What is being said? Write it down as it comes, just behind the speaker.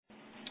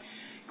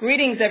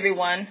Greetings,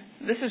 everyone.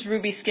 This is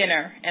Ruby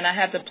Skinner, and I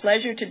have the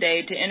pleasure today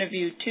to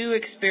interview two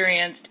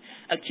experienced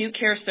acute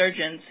care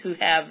surgeons who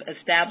have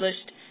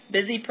established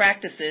busy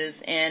practices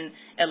in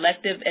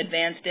elective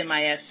advanced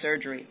MIS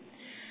surgery.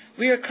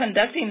 We are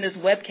conducting this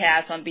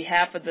webcast on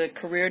behalf of the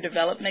Career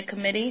Development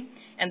Committee,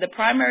 and the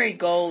primary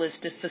goal is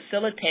to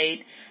facilitate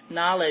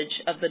knowledge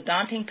of the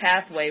daunting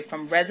pathway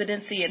from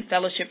residency and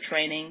fellowship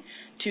training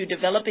to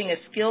developing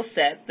a skill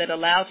set that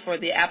allows for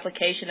the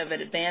application of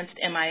advanced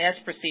MIS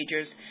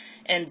procedures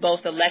in both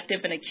elective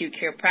and acute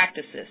care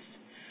practices.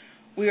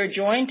 We are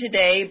joined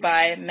today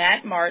by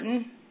Matt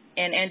Martin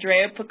and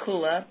Andrea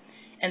Pakula,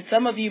 and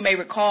some of you may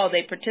recall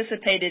they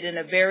participated in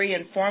a very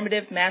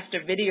informative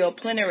master video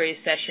plenary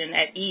session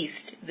at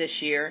EAST this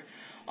year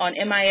on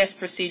MIS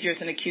procedures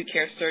in acute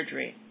care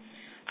surgery.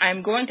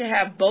 I'm going to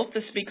have both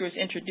the speakers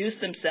introduce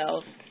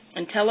themselves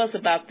and tell us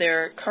about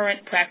their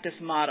current practice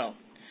model.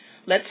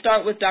 Let's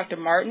start with Dr.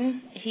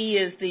 Martin. He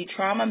is the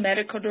Trauma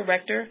Medical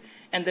Director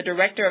and the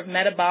Director of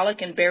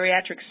Metabolic and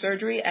Bariatric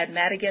Surgery at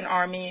Madigan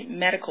Army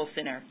Medical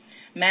Center.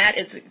 Matt,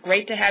 it's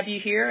great to have you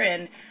here,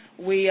 and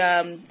we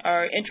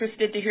are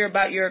interested to hear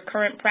about your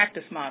current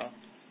practice model.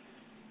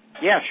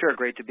 Yeah, sure.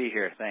 Great to be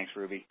here. Thanks,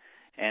 Ruby.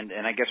 And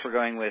I guess we're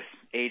going with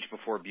age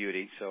before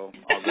beauty, so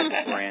I'll go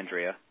before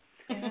Andrea.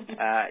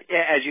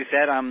 As you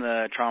said, I'm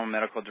the Trauma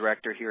Medical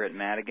Director here at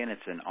Madigan.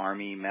 It's an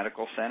Army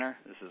Medical Center.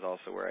 This is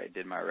also where I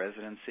did my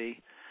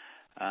residency.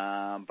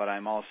 But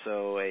I'm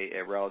also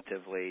a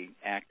relatively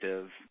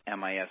active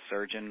MIS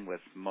surgeon, with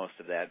most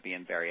of that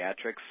being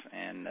bariatrics,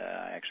 and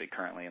actually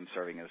currently I'm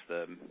serving as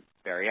the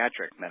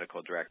bariatric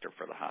medical director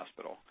for the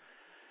hospital.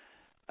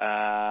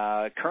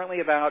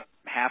 Currently about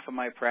half of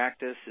my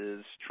practice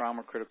is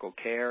trauma critical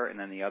care, and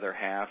then the other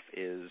half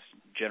is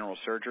general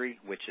surgery,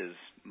 which is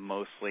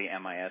mostly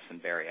MIS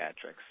and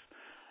bariatrics.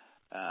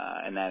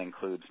 And that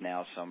includes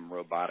now some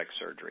robotic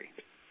surgery.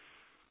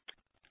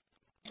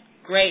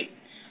 Great.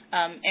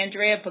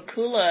 Andrea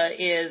Pakula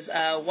is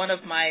one of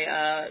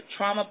my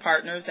trauma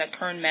partners at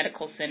Kern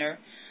Medical Center.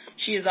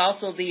 She is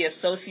also the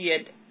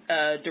Associate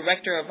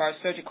Director of our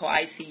Surgical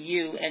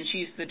ICU, and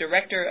she's the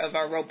Director of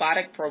our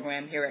robotic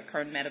program here at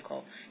Kern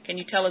Medical. Can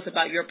you tell us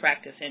about your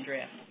practice,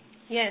 Andrea?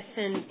 Yes,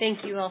 and thank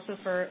you also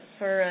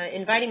for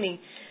inviting me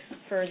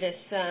for this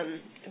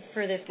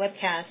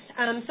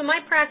webcast. So my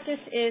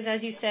practice is,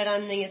 as you said,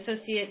 I'm the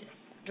Associate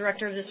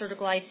Director of the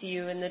Surgical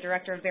ICU and the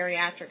Director of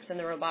Bariatrics in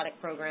the robotic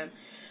program.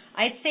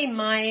 I'd say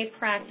my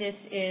practice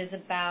is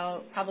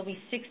about probably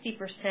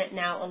 60%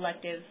 now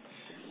elective,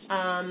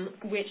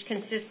 which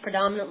consists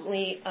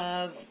predominantly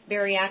of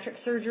bariatric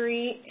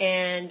surgery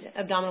and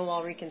abdominal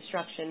wall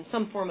reconstruction,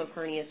 some form of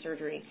hernia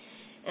surgery.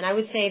 And I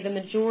would say the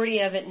majority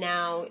of it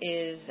now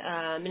is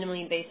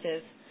minimally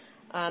invasive,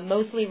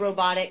 mostly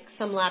robotic,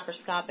 some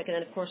laparoscopic, and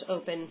then, of course,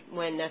 open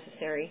when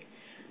necessary.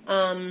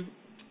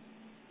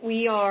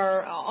 We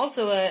are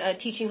also a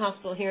teaching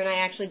hospital here, and I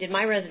actually did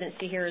my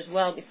residency here as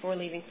well before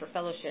leaving for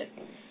fellowship.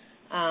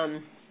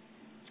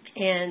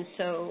 And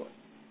so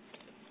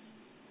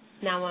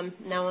now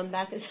I'm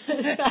back as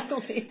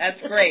faculty.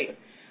 That's great.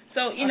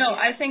 So, you know,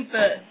 I think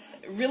the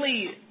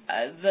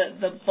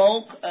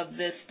bulk of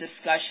this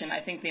discussion,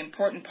 I think the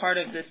important part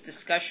of this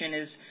discussion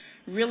is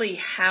really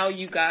how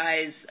you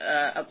guys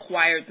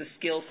acquired the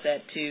skill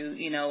set to,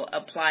 you know,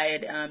 apply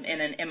it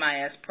in an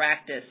MIS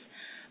practice.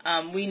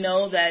 We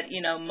know that,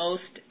 you know,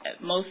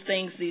 most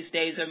things these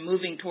days are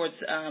moving towards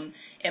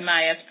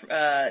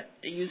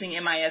using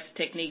MIS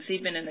techniques,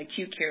 even in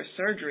acute care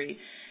surgery.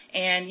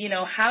 And, you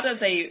know, how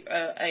does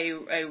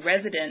a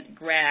resident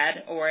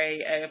grad or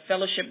a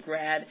fellowship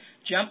grad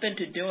jump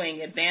into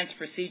doing advanced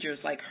procedures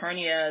like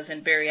hernias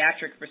and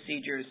bariatric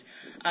procedures?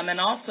 And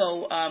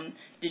also,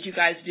 did you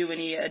guys do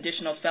any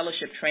additional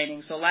fellowship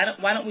training? So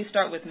why don't we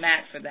start with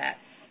Matt for that?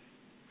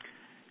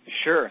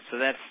 Sure. So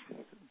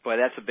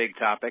that's a big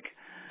topic.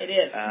 It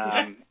is.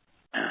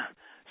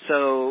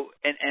 So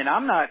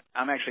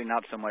I'm actually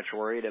not so much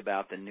worried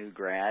about the new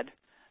grad,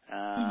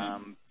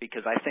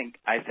 because I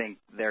think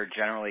they're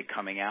generally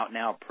coming out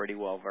now pretty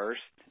well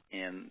versed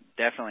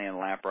definitely in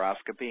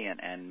laparoscopy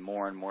and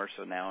more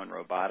so now in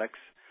robotics.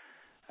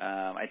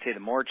 I'd say the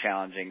more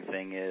challenging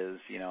thing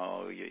is, you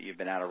know, you've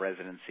been out of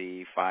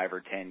residency 5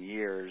 or 10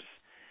 years,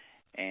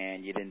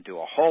 and you didn't do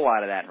a whole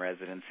lot of that in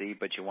residency,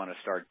 but you want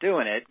to start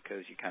doing it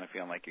because you kind of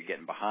feel like you're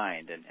getting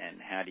behind.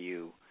 And how do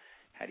you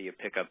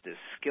pick up this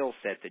skill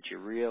set that you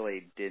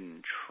really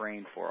didn't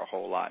train for a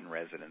whole lot in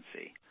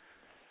residency?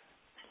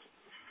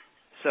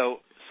 So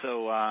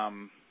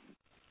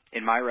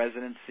in my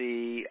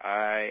residency,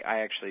 I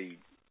actually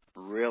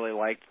really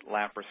liked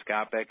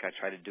laparoscopic. I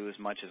tried to do as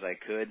much as I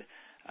could.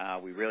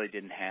 We really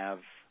didn't have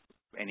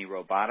any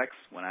robotics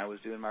when I was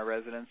doing my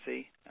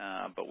residency,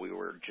 but we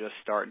were just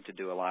starting to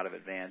do a lot of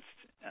advanced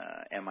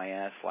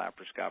MIS,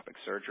 laparoscopic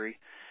surgery.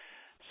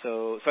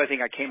 So I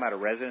think I came out of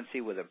residency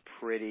with a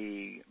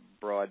pretty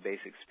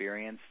broad-based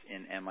experience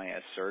in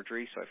MIS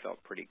surgery, so I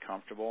felt pretty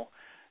comfortable.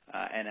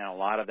 And then a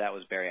lot of that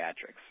was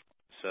bariatrics.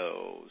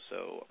 So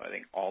I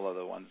think all of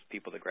the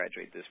people that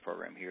graduate this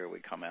program here, we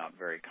come out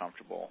very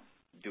comfortable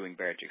doing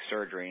bariatric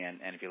surgery, and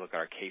if you look at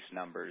our case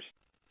numbers,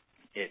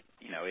 it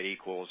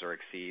equals or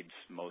exceeds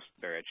most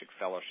bariatric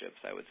fellowships,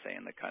 I would say,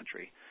 in the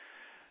country.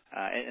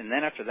 And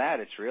then after that,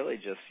 it's really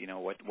just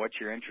what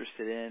you're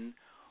interested in,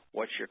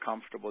 what you're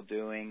comfortable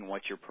doing,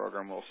 what your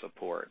program will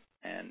support.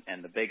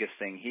 And the biggest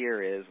thing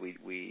here is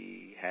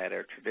we had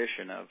a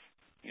tradition of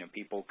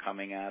people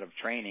coming out of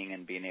training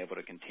and being able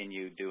to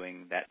continue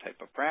doing that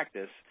type of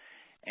practice,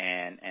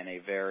 and a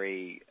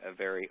very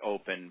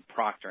open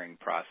proctoring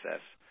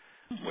process.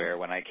 Mm-hmm. Where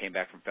when I came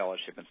back from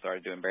fellowship and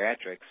started doing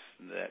bariatrics,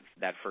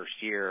 that first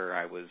year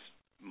I was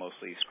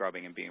mostly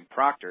scrubbing and being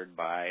proctored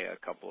by a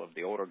couple of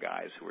the older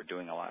guys who were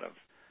doing a lot of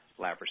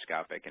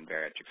laparoscopic and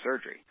bariatric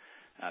surgery.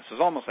 So it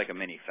was almost like a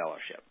mini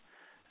fellowship.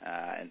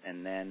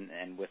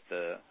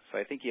 So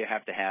I think you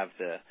have to have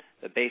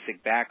the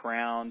basic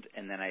background,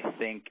 and then I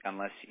think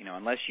unless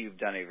you've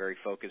done a very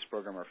focused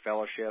program or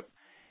fellowship,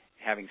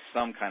 having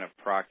some kind of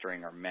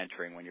proctoring or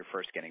mentoring when you're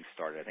first getting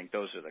started, I think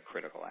those are the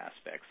critical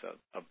aspects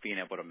of being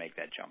able to make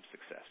that jump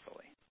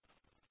successfully.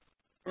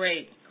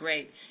 Great.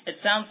 It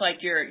sounds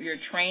like your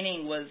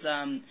training was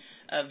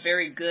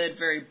very good,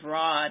 very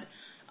broad.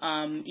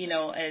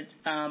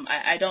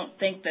 I don't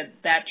think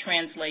that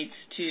translates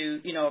to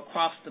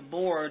across the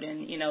board,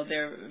 and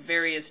there are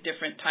various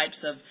different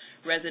types of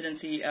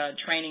residency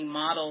training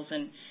models,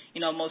 and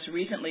most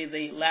recently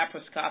the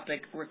laparoscopic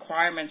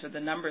requirements or the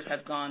numbers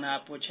have gone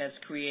up, which has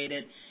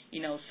created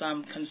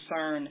some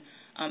concern.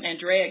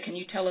 Andrea, can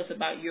you tell us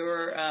about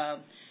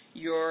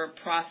your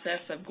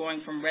process of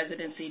going from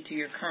residency to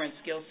your current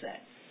skill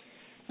set?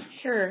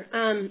 Sure.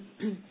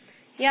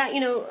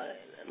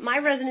 My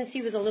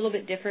residency was a little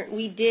bit different.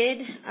 We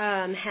did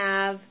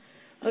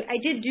I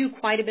did do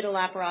quite a bit of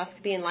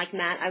laparoscopy, and like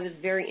Matt, I was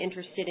very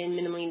interested in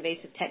minimally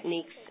invasive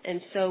techniques.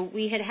 And so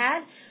we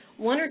had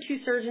one or two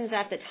surgeons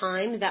at the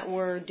time that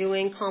were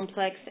doing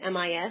complex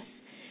MIS,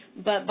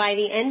 but by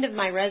the end of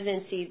my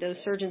residency, those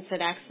surgeons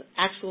had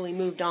actually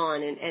moved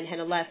on and had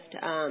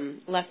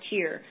left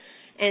here.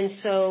 And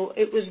so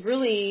it was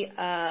really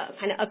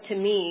kind of up to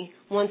me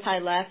once I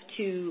left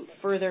to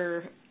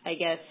further,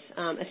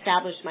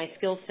 establish my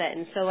skill set.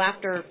 And so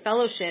after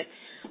fellowship,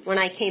 when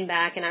I came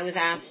back and I was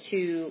asked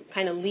to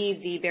kind of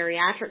lead the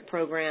bariatric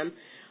program,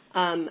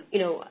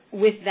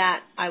 with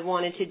that I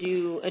wanted to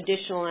do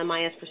additional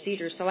MIS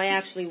procedures. So I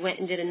actually went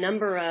and did a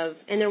number of,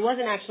 and there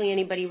wasn't actually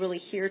anybody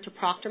really here to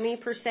proctor me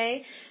per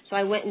se, so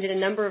I went and did a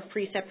number of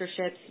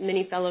preceptorships,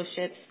 mini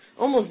fellowships,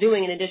 almost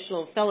doing an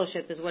additional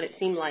fellowship is what it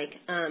seemed like,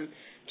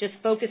 just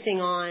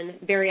focusing on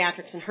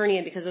bariatrics and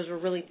hernia because those were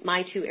really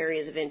my two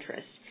areas of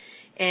interest.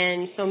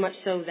 And so much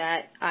so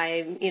that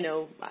I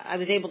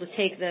was able to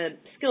take the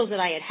skills that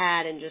I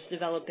had and just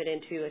develop it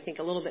into, I think,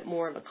 a little bit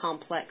more of a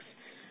complex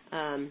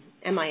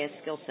MIS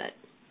skill set.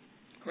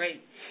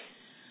 Great.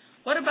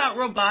 What about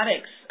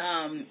robotics?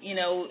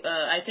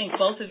 I think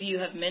both of you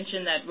have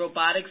mentioned that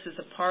robotics is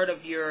a part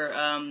of your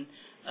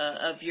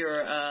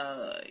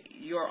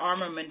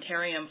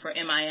armamentarium for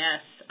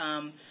MIS.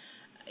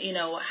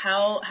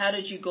 How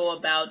did you go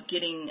about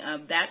getting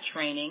that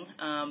training?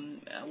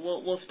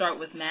 We'll start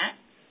with Matt.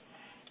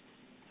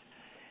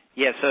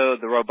 Yeah, so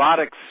the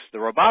robotics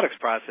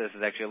process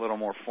is actually a little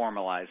more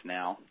formalized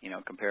now,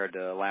 compared to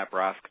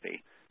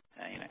laparoscopy.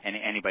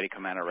 Anybody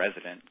come out of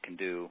resident can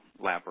do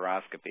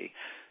laparoscopy.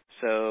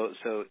 So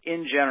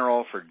in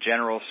general, for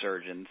general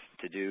surgeons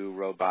to do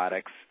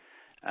robotics,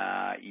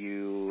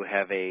 you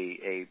have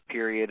a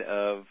period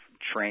of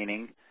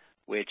training,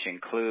 which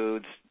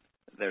includes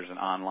there's an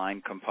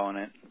online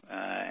component,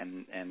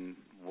 and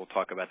we'll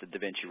talk about the Da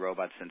Vinci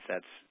robot since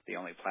that's the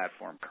only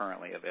platform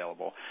currently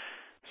available.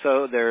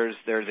 So there's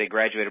a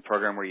graduated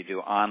program where you do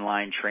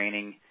online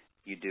training,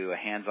 you do a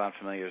hands-on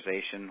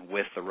familiarization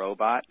with the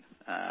robot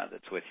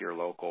that's with your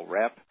local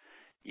rep.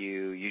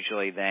 You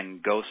usually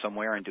then go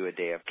somewhere and do a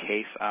day of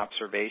case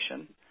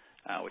observation,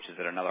 which is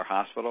at another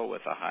hospital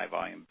with a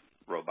high-volume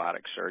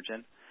robotic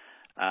surgeon.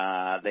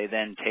 They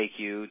then take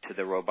you to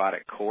the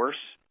robotic course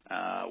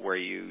where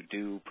you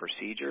do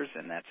procedures,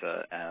 and that's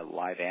a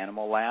live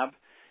animal lab.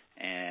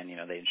 And,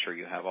 they ensure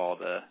you have all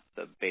the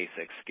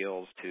basic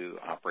skills to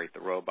operate the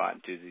robot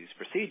and do these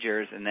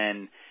procedures. And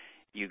then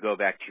you go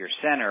back to your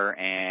center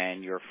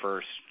and your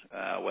first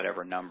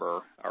whatever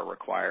number are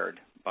required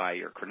by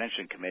your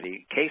credentialing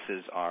committee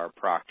cases are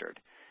proctored.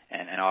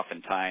 And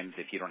oftentimes,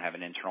 if you don't have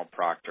an internal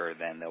proctor,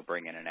 then they'll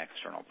bring in an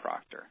external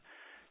proctor.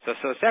 So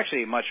it's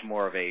actually much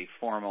more of a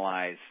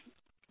formalized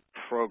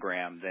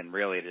program than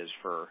really it is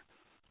for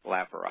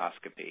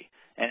laparoscopy.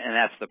 And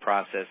that's the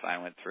process I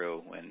went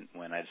through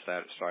when I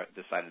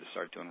decided to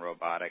start doing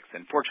robotics.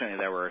 And fortunately,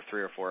 there were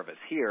 3 or 4 of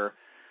us here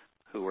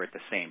who were at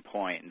the same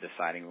point in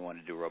deciding we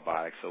wanted to do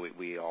robotics, so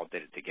we all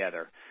did it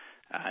together.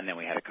 And then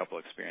we had a couple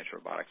of experienced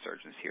robotic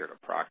surgeons here to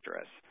proctor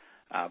us.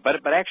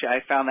 But actually,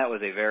 I found that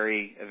was a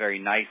very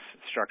nice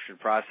structured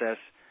process.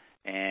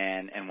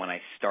 And when I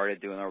started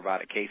doing the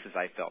robotic cases,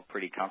 I felt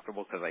pretty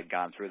comfortable because I'd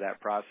gone through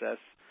that process.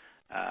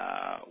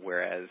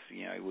 Whereas,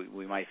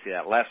 we might see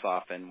that less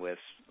often with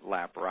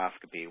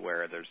laparoscopy,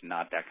 where there's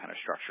not that kind of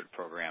structured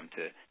program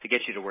to get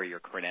you to where you're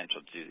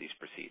credentialed to do these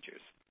procedures.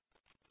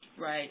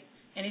 Right.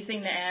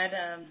 Anything to add,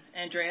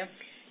 Andrea?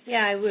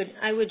 Yeah,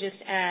 I would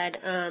just add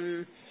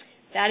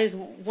that is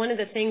one of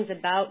the things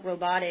about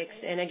robotics,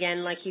 and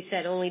again, like you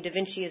said, only Da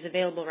Vinci is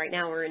available right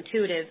now, or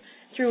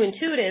through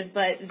Intuitive,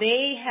 but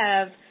they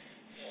have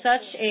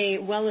such a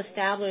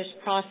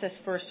well-established process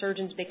for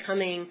surgeons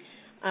becoming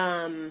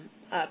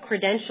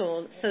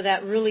credentialed, so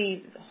that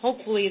really,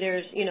 hopefully,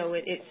 there's,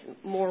 it's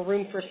more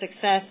room for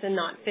success and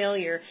not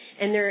failure,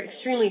 and they're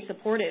extremely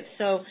supportive.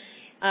 So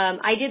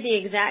I did the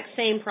exact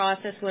same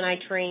process when I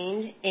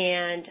trained,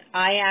 and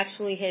I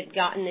actually had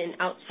gotten an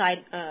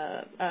outside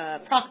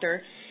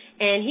proctor,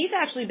 and he's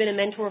actually been a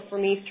mentor for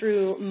me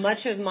through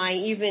much of my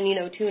even,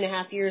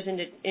 2.5 years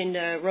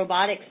into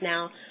robotics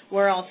now,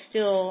 where I'll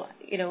still,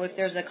 if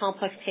there's a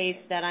complex case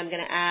that I'm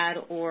going to add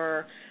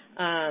or,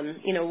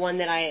 one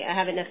that I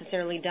haven't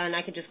necessarily done,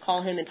 I could just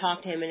call him and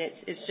talk to him, and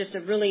it's just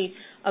a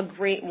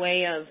great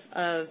way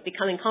of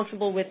becoming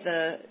comfortable with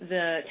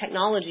the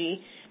technology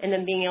and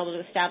then being able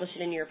to establish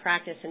it in your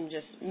practice and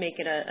just make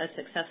it a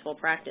successful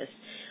practice.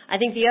 I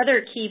think the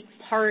other key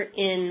part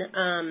in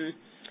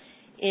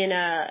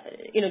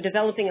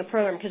developing a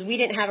program, because we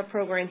didn't have a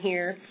program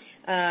here,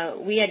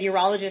 we had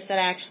urologists that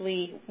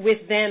actually,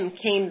 with them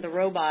came the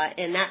robot,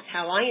 and that's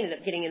how I ended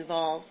up getting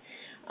involved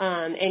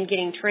and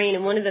getting trained.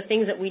 And one of the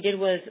things that we did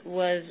was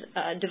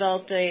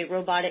developed a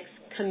robotics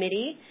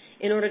committee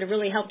in order to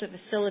really help to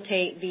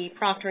facilitate the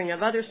proctoring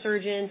of other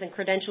surgeons and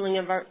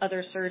credentialing of our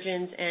other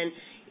surgeons and,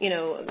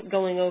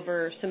 going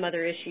over some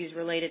other issues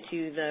related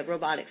to the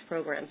robotics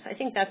program. So I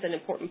think that's an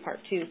important part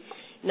too,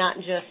 not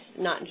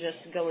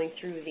just going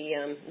through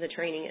the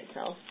training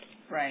itself.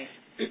 Right.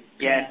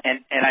 Yeah,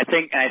 and I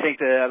think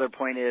the other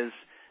point is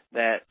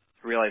that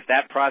realize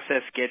that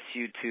process gets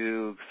you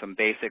to some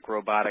basic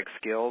robotic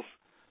skills.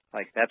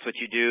 Like that's what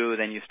you do.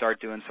 Then you start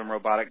doing some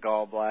robotic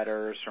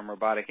gallbladders, some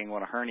robotic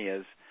inguinal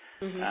hernias.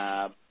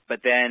 Mm-hmm. But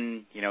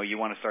then, you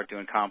want to start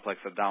doing complex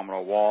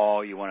abdominal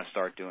wall. You want to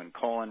start doing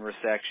colon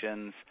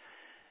resections.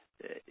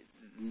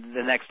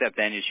 The next step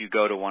then is you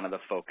go to one of the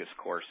focus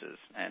courses.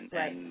 And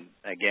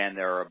again,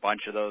 there are a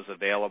bunch of those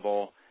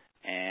available,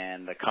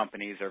 and the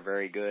companies are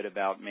very good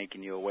about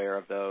making you aware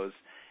of those.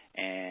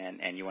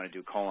 And you want to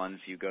do colons,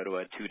 you go to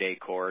a 2-day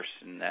course,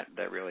 and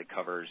that really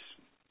covers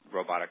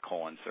robotic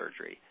colon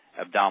surgery.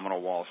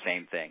 Abdominal wall,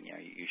 same thing.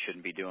 You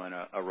shouldn't be doing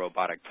a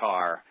robotic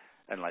TAR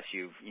unless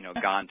you've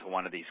gone to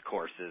one of these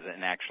courses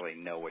and actually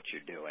know what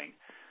you're doing.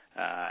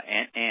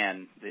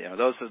 And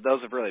those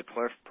have really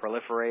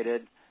proliferated.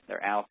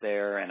 They're out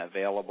there and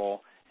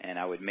available, and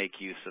I would make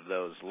use of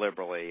those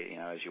liberally,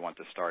 as you want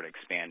to start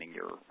expanding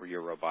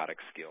your robotic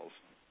skills.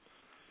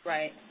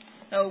 Right.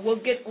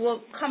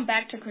 We'll come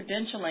back to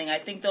credentialing.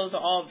 I think those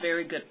are all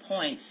very good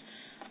points.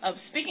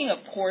 Speaking of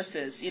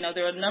courses,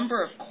 there are a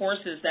number of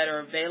courses that are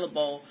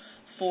available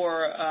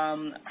for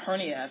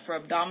hernia, for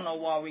abdominal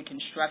wall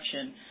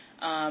reconstruction,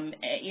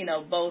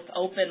 both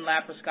open,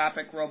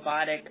 laparoscopic,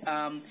 robotic,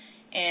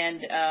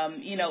 and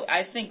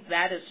I think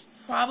that is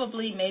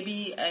probably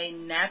maybe a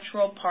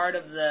natural part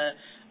of the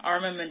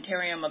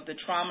armamentarium of the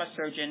trauma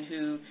surgeon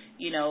who,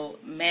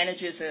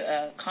 manages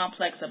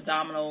complex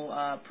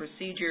abdominal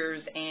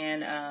procedures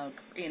and,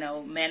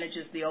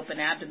 manages the open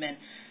abdomen.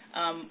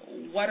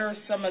 What are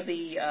some of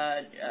the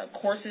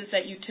courses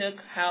that you took?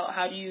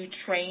 How do you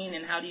train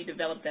and how do you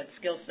develop that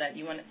skill set?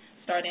 You want to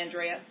start,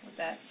 Andrea, with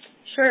that?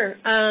 Sure.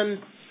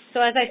 So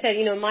as I said,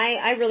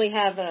 I really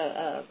have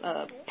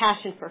a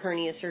passion for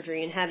hernia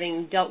surgery, and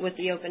having dealt with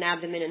the open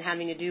abdomen and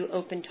having to do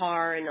open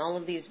TAR and all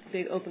of these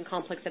big open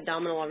complex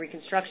abdominal wall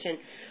reconstruction,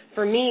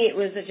 for me it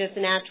was just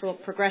a natural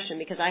progression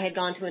because I had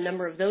gone to a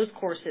number of those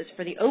courses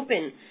for the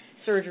open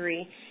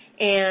surgery,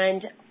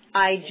 and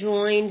I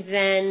joined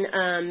then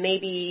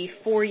maybe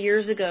 4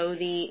 years ago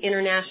the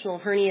International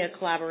Hernia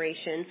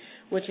Collaboration,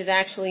 which is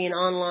actually an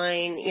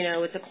online,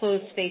 it's a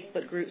closed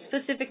Facebook group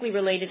specifically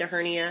related to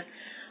hernia.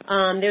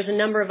 There's a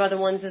number of other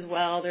ones as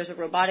well. There's a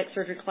robotic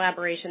surgery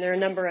collaboration. There are a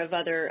number of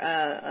other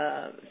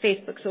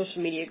Facebook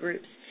social media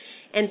groups.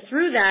 And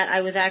through that,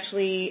 I was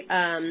actually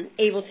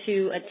able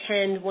to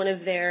attend one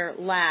of their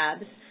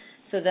labs,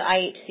 so the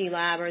IHC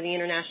lab or the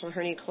International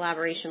Hernia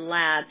Collaboration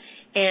lab.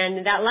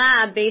 And that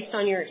lab, based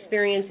on your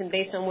experience and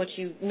based on what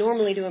you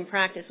normally do in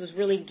practice, was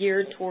really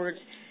geared towards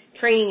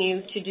training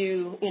you to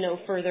do,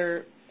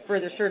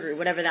 further surgery,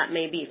 whatever that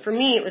may be. For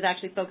me, it was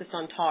actually focused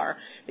on TAR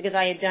because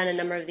I had done a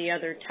number of the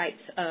other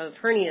types of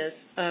hernias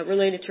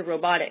related to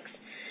robotics.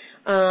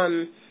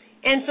 And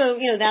so,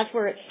 that's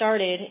where it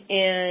started.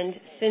 And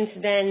since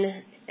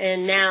then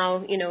and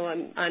now,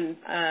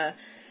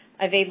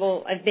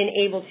 I've been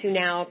able to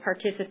now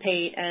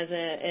participate as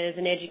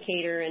an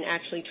educator and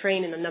actually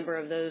train in a number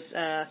of those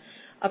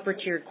upper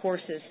tiered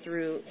courses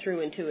through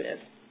Intuitive.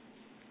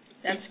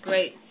 That's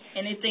great.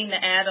 Anything to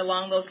add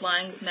along those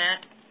lines,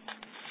 Matt?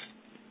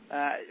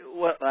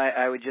 Well,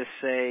 I would just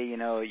say,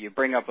 you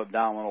bring up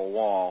abdominal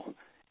wall,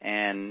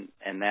 and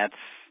that's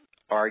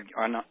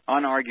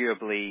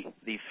unarguably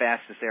the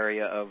fastest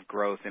area of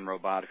growth in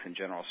robotics and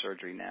general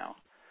surgery now.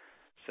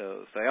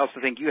 So I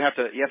also think you have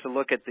to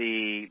look at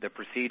the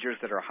procedures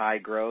that are high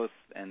growth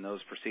and those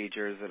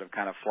procedures that have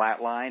kind of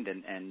flatlined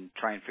and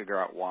try and figure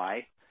out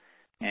why.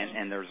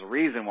 And there's a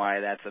reason why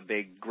that's a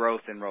big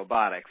growth in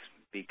robotics,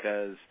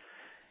 because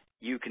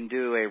you can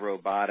do a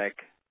robotic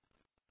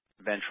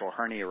ventral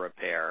hernia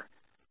repair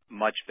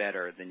much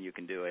better than you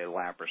can do a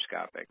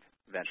laparoscopic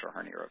ventral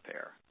hernia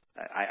repair.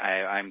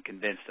 I'm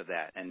convinced of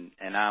that, and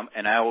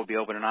I will be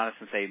open and honest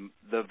and say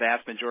the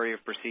vast majority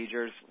of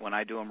procedures, when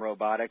I do them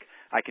robotic,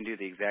 I can do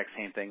the exact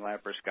same thing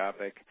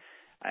laparoscopic,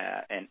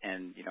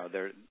 and you know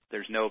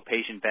there's no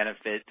patient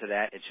benefit to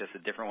that. It's just a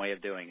different way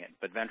of doing it.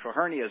 But ventral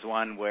hernia is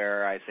one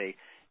where I say,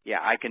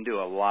 yeah, I can do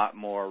a lot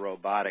more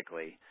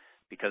robotically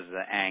because of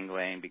the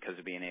angling, because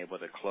of being able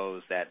to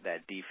close that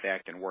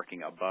defect and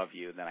working above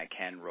you than I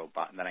can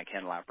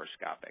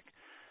laparoscopic.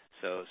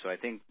 So I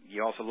think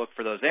you also look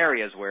for those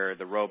areas where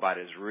the robot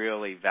is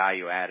really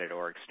value added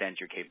or extends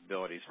your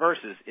capabilities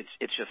versus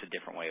it's just a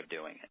different way of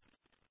doing it.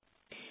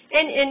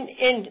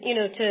 And you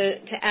know,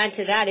 to add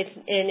to that,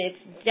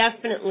 it's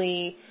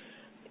definitely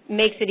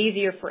makes it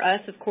easier for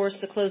us, of course,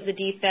 to close the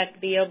defect,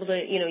 be able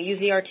to, you know, use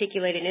the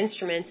articulated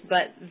instruments,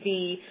 but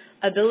the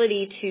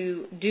ability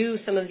to do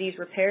some of these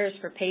repairs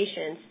for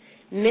patients,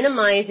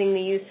 minimizing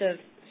the use of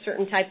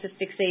certain types of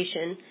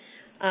fixation.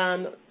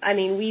 I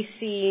mean, we've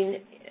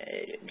seen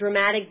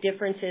dramatic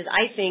differences,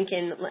 I think,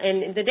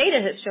 and the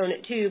data has shown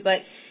it too, but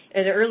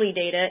the early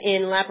data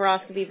in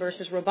laparoscopy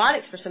versus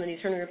robotics for some of these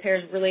hernia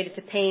repairs related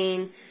to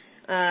pain,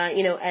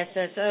 you know,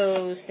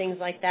 SSOs, things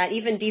like that,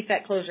 even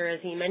defect closure, as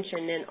he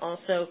mentioned, and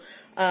also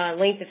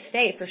length of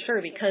stay for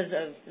sure, because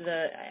of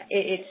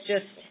it's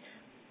just,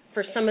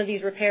 for some of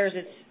these repairs,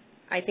 it's,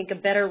 I think, a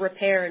better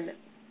repair and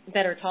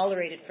better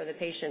tolerated for the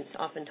patients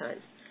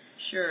oftentimes.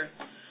 Sure.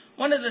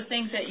 One of the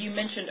things that you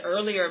mentioned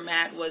earlier,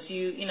 Matt, was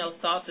you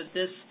thought that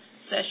this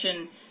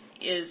session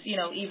is, you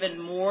know, even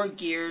more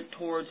geared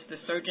towards the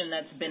surgeon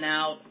that's been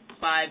out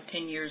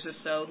 5-10 years or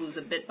so, who's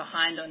a bit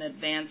behind on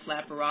advanced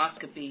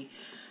laparoscopy.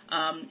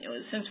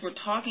 Since we're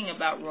talking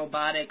about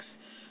robotics,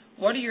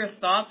 what are your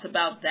thoughts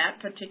about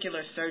that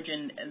particular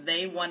surgeon,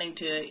 they wanting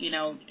to, you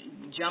know,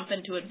 jump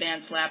into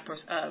advanced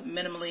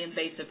minimally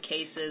invasive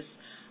cases?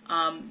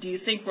 Do you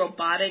think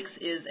robotics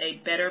is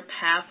a better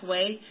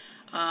pathway?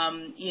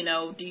 You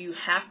know, do you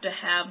have to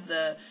have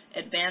the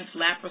advanced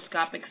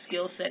laparoscopic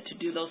skill set to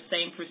do those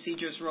same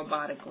procedures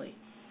robotically?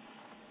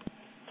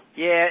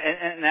 Yeah,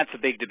 and that's a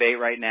big debate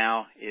right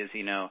now is,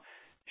 you know,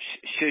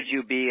 should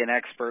you be an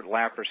expert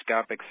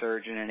laparoscopic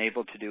surgeon and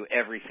able to do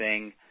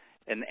everything,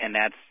 and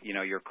that's, you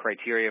know, your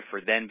criteria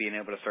for then being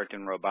able to start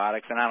doing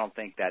robotics? And I don't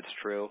think that's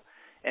true.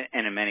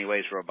 And in many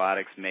ways,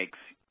 robotics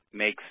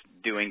makes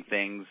doing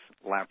things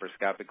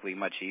laparoscopically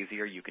much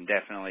easier. You can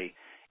definitely,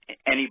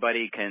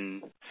 anybody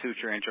can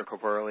suture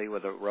intracorporeally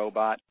with a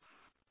robot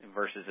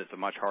versus it's a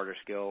much harder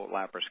skill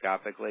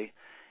laparoscopically,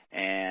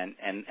 and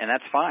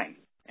that's fine.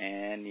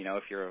 And, you know,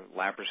 if your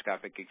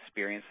laparoscopic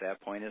experience at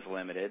that point is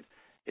limited,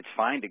 it's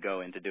fine to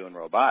go into doing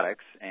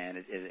robotics, and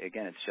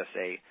again,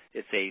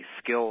 it's a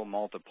skill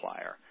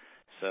multiplier.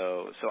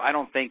 So I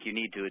don't think you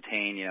need to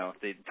attain, you know,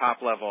 the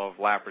top level of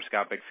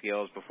laparoscopic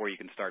skills before you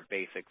can start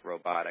basic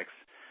robotics.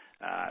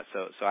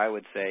 So I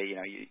would say, you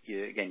know,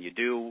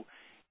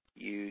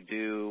 you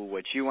do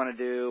what you want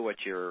to do, what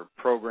your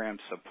program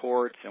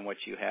supports, and what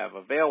you have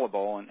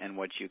available, and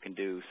what you can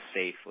do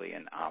safely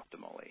and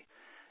optimally,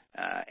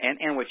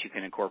 and what you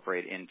can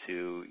incorporate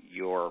into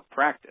your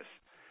practice.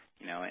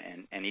 You know,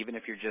 and even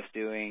if you're just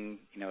doing,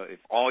 you know, if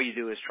all you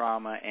do is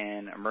trauma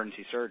and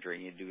emergency surgery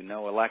and you do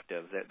no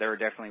electives, there are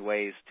definitely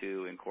ways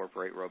to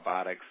incorporate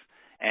robotics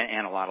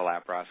and a lot of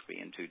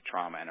laparoscopy into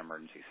trauma and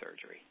emergency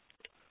surgery.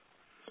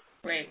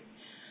 Great.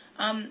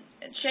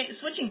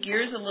 Switching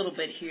gears a little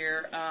bit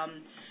here,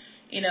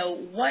 you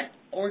know, what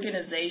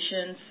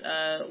organizations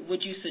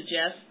would you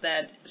suggest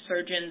that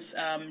surgeons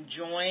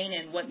join,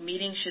 and what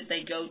meetings should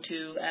they go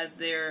to as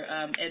they're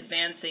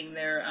advancing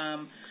their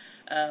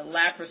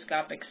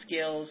laparoscopic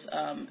skills,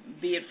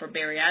 be it for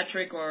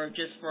bariatric or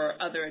just for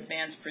other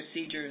advanced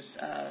procedures?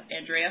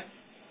 Andrea?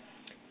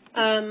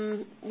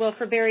 Well,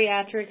 for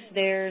bariatrics,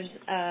 there's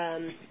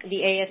the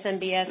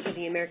ASMBS, or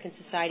the American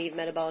Society of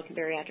Metabolic and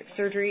Bariatric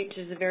Surgery, which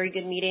is a very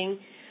good meeting.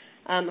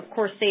 Of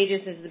course,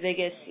 SAGES is the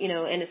biggest, you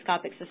know,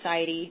 endoscopic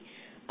society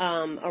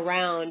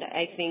around,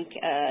 I think,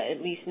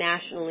 at least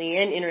nationally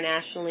and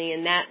internationally,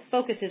 and that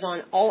focuses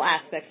on all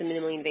aspects of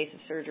minimally invasive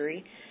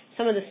surgery.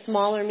 Some of the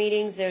smaller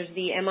meetings, there's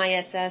the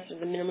MISS, or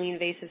the Minimally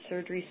Invasive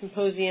Surgery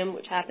Symposium,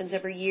 which happens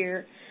every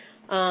year.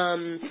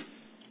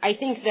 I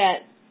think that,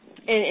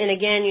 and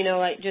again, you know,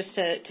 like just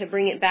to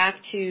bring it back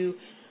to,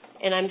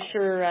 and I'm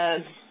sure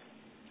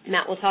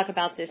Matt will talk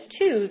about this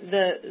too,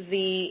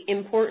 the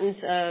importance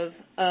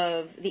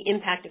of the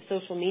impact of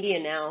social media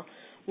now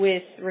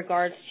with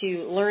regards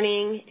to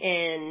learning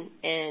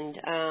and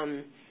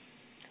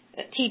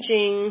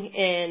teaching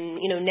and,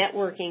 you know,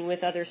 networking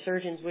with other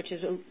surgeons, which has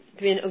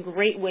been a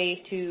great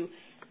way to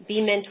be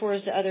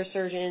mentors to other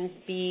surgeons,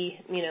 be,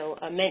 you know,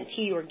 a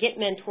mentee or get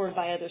mentored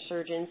by other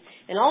surgeons.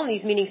 And all of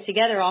these meetings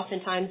together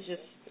oftentimes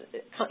just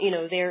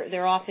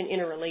they're often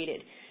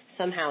interrelated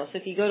somehow. So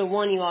if you go to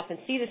one, you often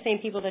see the same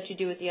people that you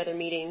do at the other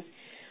meetings.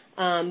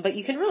 But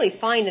you can really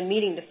find a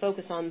meeting to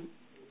focus on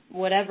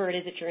whatever it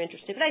is that you're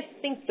interested in. But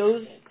I think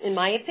those, in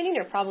my opinion,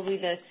 are probably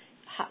the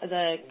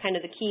kind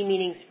of the key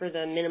meetings for the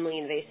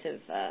minimally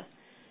invasive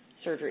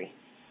surgery.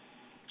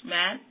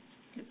 Matt,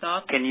 your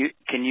thoughts?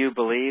 Can you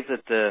believe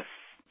that the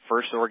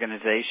first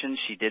organization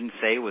she didn't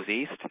say was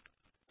East?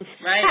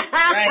 Right.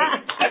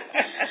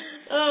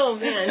 Oh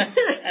man,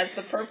 that's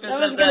the purpose. That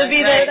was of going to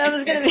be right. That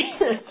was going to be.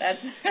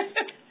 That's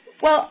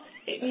Well,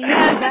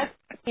 yeah,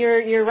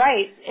 you're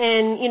right.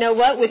 And you know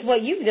what? With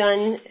what you've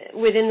done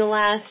within the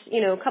last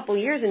couple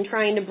of years in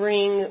trying to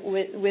bring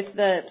with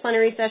the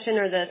plenary session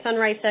or the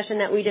sunrise session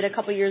that we did a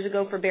couple of years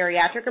ago for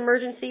bariatric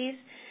emergencies,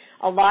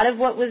 a lot of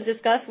what was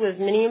discussed was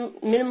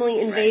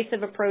minimally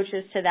invasive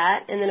approaches to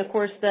that. And then, of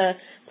course, the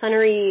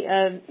plenary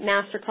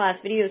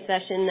masterclass video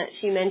session that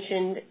she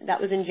mentioned that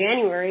was in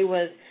January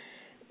was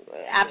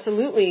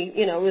absolutely,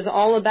 it was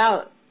all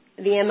about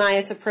the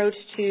MIS approach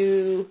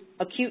to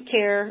acute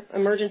care,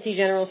 emergency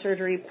general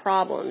surgery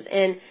problems.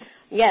 And,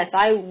 yes,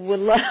 I would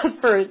love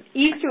for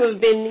East to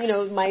have been,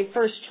 my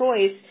first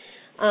choice.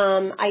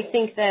 I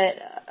think that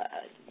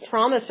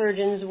trauma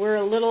surgeons were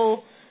a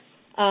little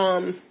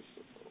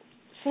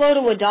slow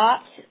to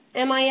adopt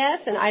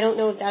MIS, and I don't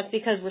know if that's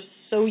because we're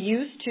so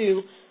used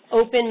to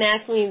open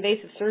maximally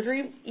invasive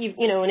surgery,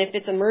 and if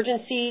it's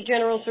emergency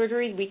general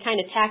surgery, we kind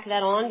of tack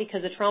that on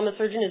because the trauma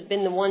surgeon has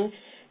been the one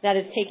that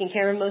is taking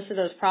care of most of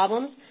those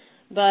problems.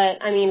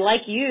 But, I mean,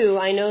 like you,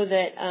 I know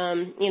that,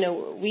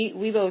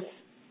 we both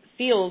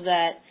feel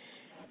that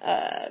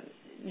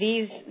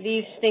these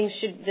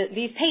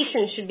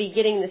patients should be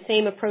getting the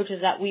same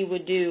approaches that we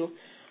would do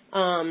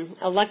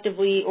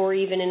electively or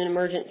even in an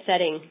emergent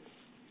setting,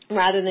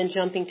 rather than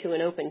jumping to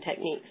an open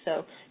technique.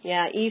 So,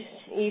 yeah,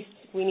 East,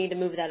 we need to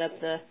move that up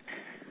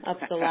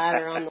the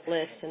ladder on the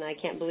list, and I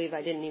can't believe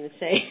I didn't even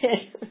say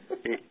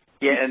it.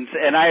 Yeah,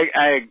 and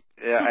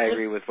I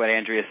agree with what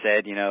Andrea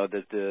said.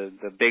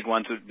 The big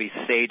ones would be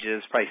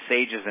SAGES, probably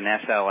SAGES and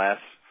SLS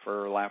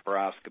for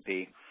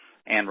laparoscopy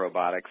and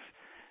robotics,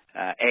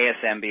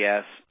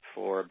 ASMBS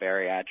for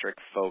bariatric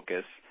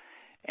focus,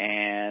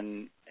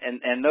 and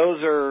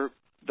those are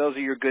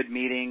your good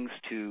meetings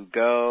to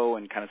go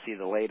and kind of see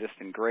the latest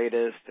and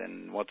greatest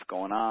and what's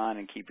going on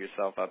and keep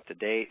yourself up to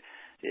date.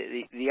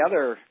 The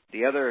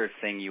other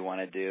thing you want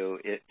to do,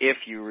 if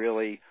you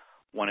really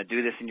want to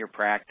do this in your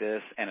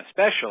practice, and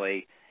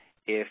especially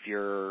if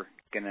you're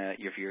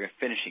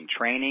finishing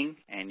training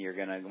and you're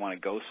going to want to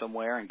go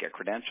somewhere and get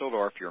credentialed,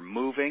 or if you're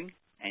moving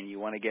and you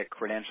want to get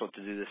credentialed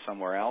to do this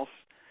somewhere else,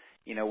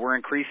 we're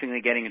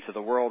increasingly getting into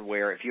the world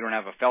where if you don't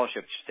have a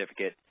fellowship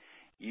certificate,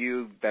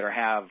 you better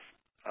have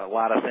a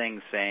lot of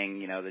things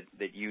saying,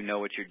 that you know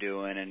what you're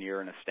doing and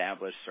you're an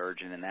established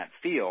surgeon in that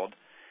field.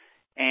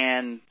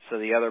 And so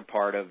the other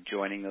part of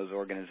joining those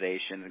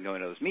organizations and going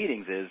to those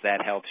meetings is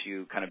that helps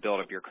you kind of build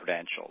up your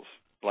credentials.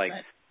 Like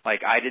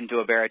I didn't do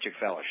a bariatric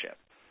fellowship,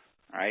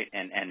 right?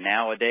 And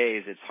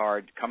nowadays it's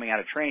hard, coming out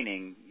of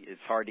training,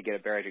 it's hard to get a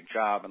bariatric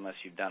job unless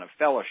you've done a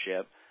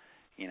fellowship,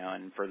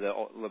 and for the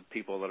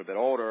people a little bit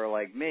older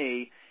like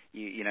me,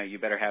 you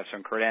better have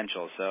some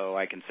credentials. So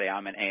I can say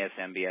I'm an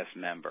ASMBS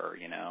member,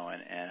 and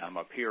I'm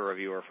a peer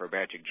reviewer for a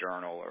bariatric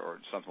journal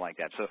or something like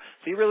that. So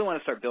you really want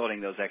to start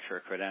building those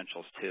extra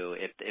credentials too,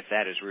 if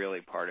that is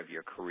really part of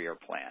your career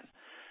plan,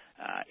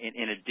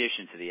 in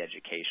addition to the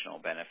educational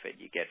benefit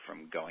you get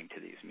from going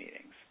to these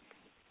meetings.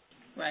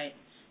 Right.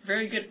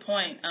 Very good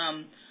point.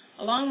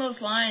 Along those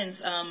lines,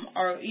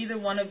 are either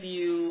one of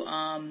you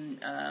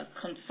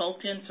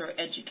consultants or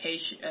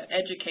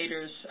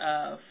educators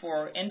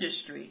for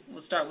industry?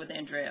 We'll start with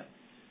Andrea.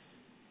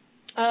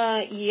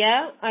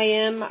 Yeah, I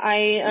am.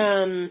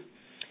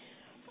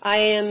 I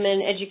am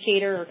an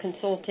educator or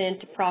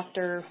consultant,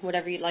 proctor,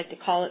 whatever you'd like to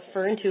call it,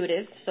 for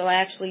Intuitive. So I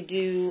actually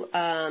do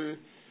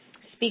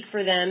speak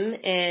for them,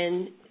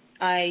 and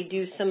I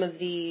do some of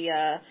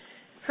the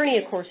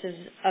hernia courses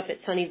up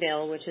at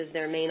Sunnyvale, which is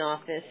their main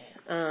office.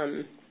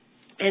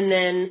 And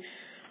then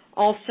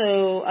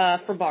also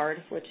for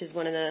Bard, which is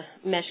one of the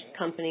mesh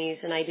companies,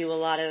 and I do a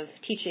lot of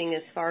teaching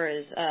as far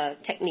as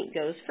technique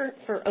goes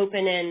for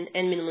open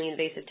and minimally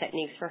invasive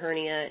techniques for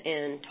hernia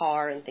and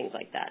TAR and things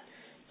like that.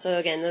 So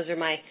again, those are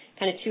my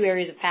kind of two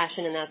areas of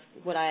passion, and that's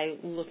what I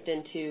looked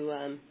into.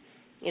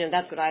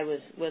 That's what I was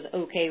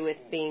okay with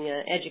being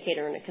an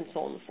educator and a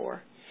consultant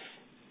for.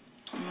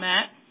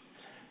 Matt?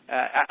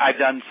 I've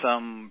done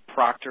some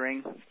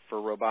proctoring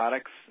for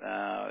robotics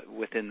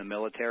within the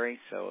military,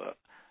 so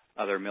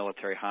other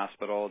military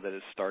hospital that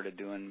has started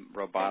doing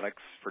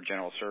robotics for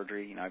general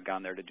surgery. I've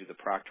gone there to do the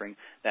proctoring.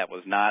 That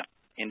was not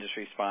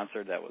industry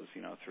sponsored. That was,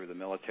 through the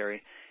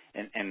military.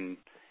 And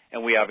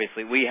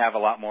we have a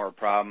lot more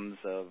problems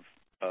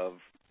of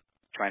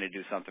trying to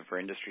do something for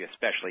industry,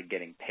 especially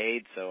getting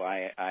paid. So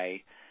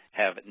I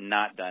have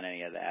not done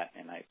any of that,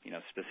 and I,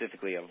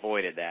 specifically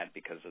avoided that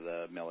because of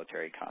the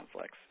military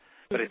conflicts.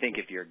 But I think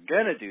if you're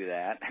going to do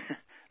that,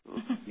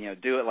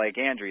 do it like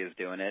Andrea's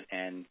doing it,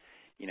 and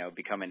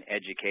become an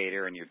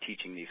educator and you're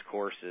teaching these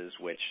courses,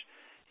 which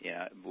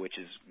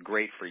is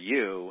great for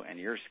you and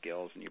your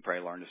skills, and you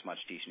probably learn as much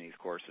teaching these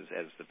courses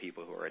as the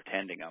people who are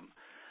attending them.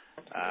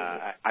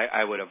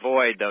 I would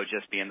avoid, though,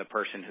 just being the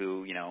person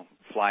who,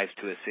 flies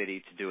to a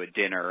city to do a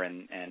dinner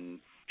and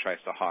tries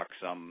to hawk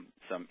some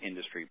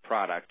industry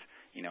product,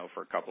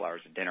 for a couple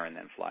hours of dinner and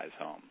then flies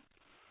home.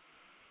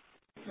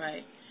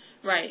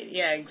 Right.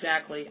 Yeah,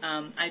 exactly.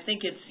 I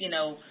think it's,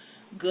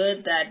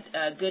 good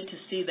to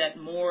see that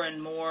more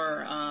and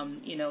more,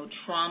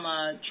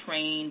 trauma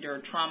trained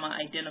or trauma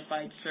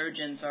identified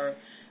surgeons are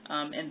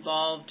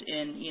involved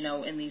in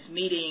these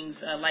meetings,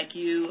 like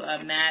you,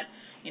 Matt,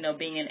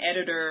 being an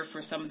editor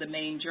for some of the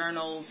main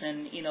journals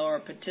and, are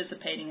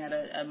participating at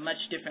a much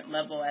different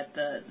level at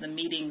the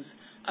meetings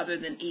other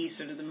than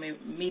EAST, or the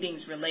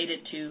meetings related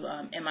to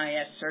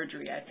MIS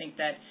surgery. I think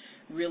that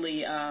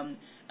really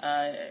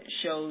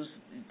shows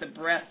the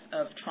breadth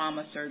of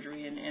trauma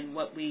surgery and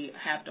what we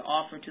have to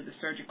offer to the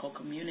surgical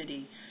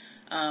community.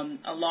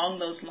 Along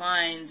those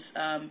lines,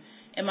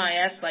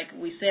 MIS, like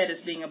we said,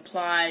 is being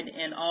applied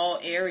in all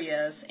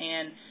areas,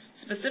 and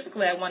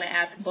specifically I want to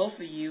ask both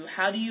of you,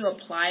 how do you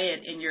apply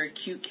it in your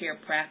acute care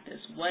practice?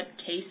 What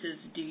cases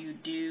do you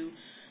do?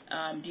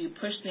 Do you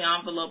push the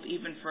envelope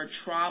even for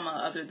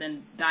trauma other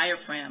than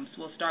diaphragms?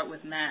 We'll start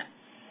with Matt.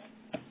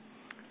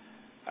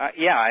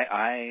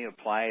 I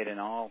apply it in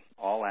all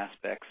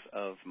aspects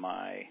of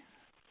my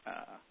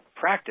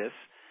practice.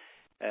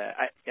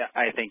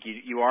 I think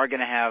you are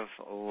going to have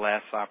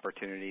less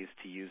opportunities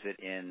to use it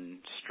in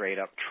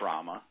straight-up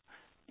trauma,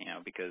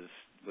 because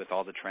with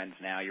all the trends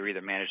now, you're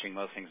either managing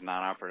most things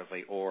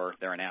non-operatively or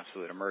they're an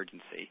absolute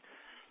emergency.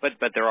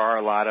 But there are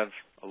a lot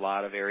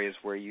of areas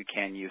where you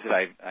can use it.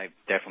 I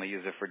definitely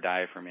use it for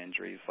diaphragm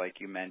injuries, like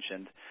you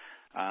mentioned.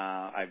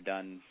 I've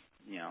done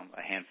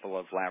a handful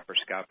of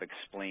laparoscopic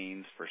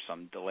spleens for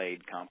some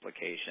delayed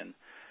complication.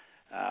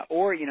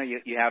 Or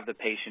you have the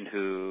patient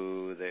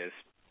who they've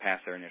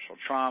passed their initial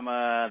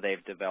trauma,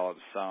 they've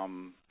developed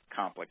some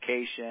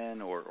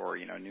complication or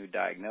new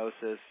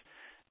diagnosis,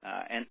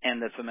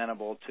 and that's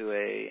amenable to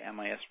a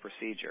MIS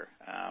procedure.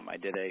 I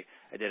did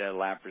a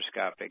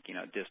laparoscopic,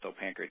 distal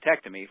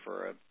pancreatectomy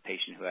for a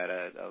patient who had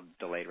a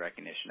delayed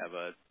recognition of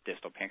a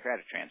distal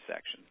pancreatic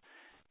transection,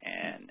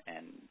 and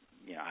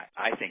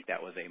I think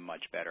that was a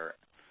much better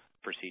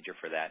procedure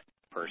for that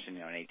person,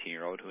 an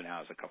 18-year-old who now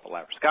has a couple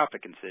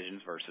laparoscopic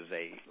incisions versus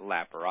a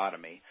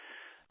laparotomy.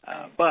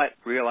 But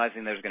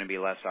realizing there's going to be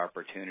less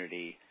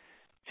opportunity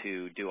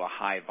to do a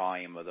high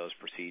volume of those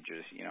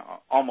procedures,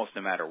 almost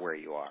no matter where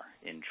you are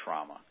in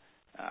trauma.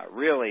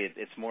 Really,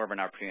 it's more of an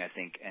opportunity, I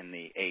think, in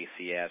the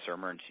ACS or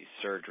emergency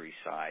surgery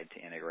side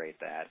to integrate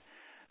that.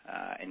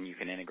 And you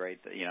can integrate,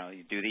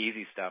 you do the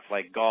easy stuff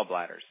like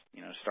gallbladders.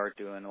 Start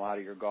doing a lot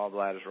of your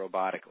gallbladders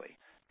robotically.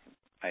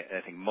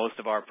 I think most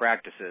of our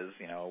practices,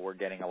 we're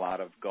getting a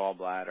lot of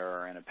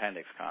gallbladder and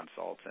appendix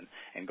consults,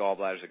 and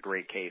gallbladder is a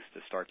great case to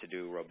start to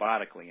do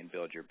robotically and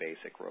build your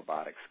basic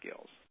robotic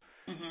skills.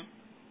 Mm-hmm.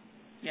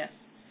 Yes.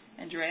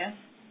 Andrea?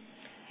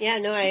 Yeah,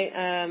 no,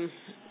 I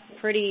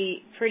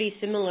pretty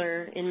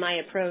similar in my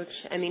approach.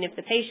 I mean, if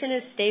the patient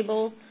is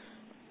stable,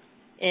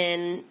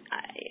 and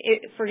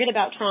forget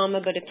about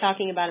trauma, but if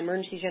talking about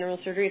emergency general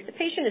surgery, if the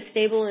patient is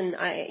stable and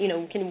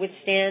can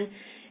withstand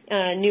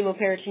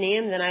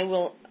pneumoperitoneum, then I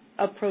will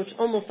approach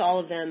almost all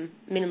of them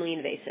minimally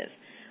invasive.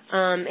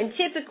 And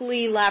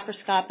typically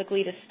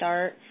laparoscopically to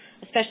start,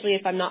 especially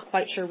if I'm not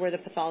quite sure where the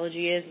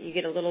pathology is, you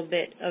get a little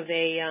bit of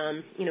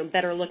a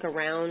better look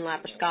around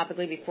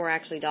laparoscopically before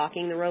actually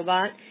docking the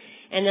robot.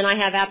 And then I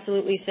have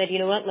absolutely said,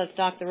 let's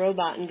dock the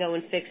robot and go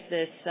and fix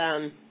this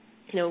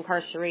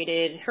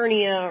incarcerated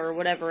hernia or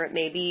whatever it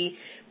may be.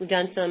 We've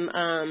done some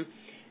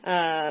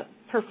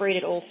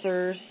perforated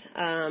ulcers.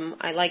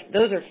 I like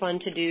those are fun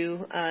to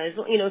do.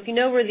 If you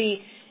know where the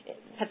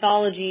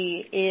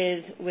pathology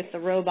is with the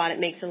robot, it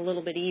makes it a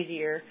little bit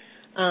easier.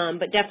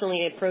 But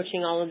definitely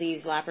approaching all of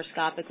these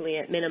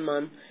laparoscopically at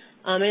minimum.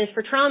 And as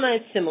for trauma,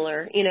 it's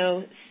similar.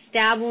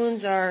 Stab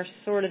wounds are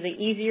sort of the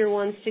easier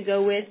ones to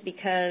go with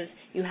because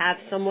you have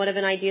somewhat of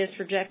an idea's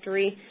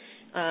trajectory,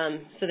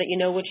 so that you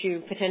know what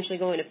you're potentially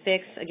going to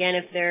fix. Again,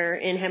 if they're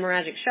in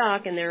hemorrhagic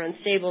shock and they're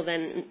unstable,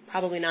 then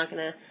probably not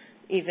going to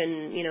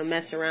even,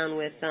 mess around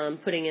with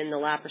putting in the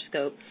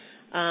laparoscope.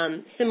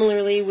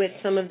 Similarly, with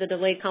some of the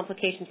delayed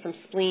complications from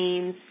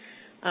spleens,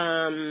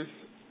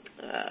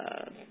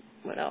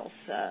 what else?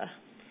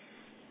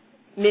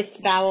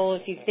 Missed bowel,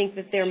 if you think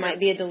that there might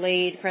be a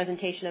delayed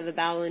presentation of a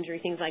bowel injury,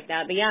 things like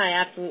that. But yeah,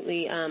 I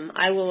absolutely,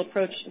 I will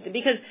approach,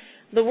 because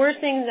the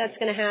worst thing that's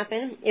going to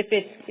happen,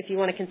 if you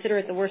want to consider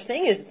it the worst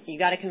thing, is you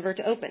got to convert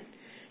to open.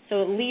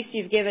 So at least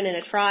you've given it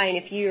a try, and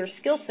if your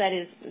skill set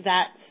is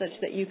that such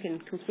that you can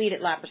complete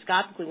it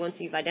laparoscopically once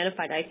you've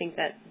identified, I think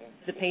that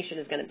the patient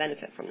is going to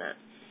benefit from that.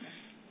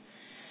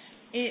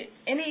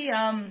 Any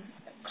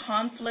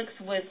conflicts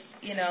with,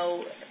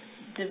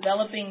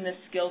 developing this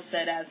skill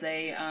set as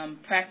a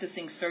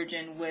practicing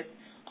surgeon with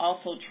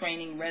also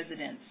training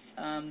residents?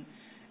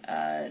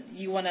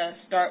 You want to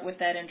start with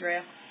that,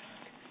 Andrea?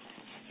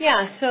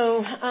 Yeah,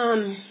 so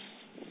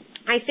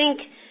I think,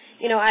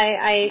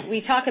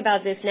 we talk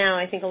about this now.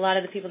 I think a lot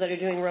of the people that are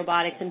doing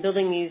robotics and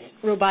building these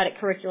robotic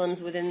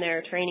curriculums within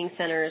their training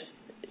centers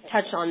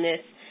touch on this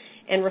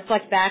and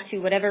reflect back to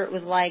whatever it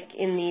was like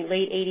in the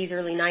late 80s,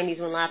 early 90s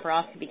when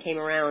laparoscopy came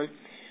around.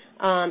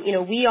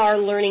 We are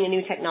learning a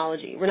new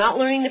technology. We're not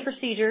learning the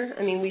procedure.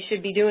 I mean, we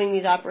should be doing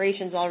these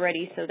operations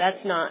already, so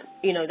that's not,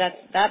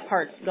 that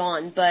part's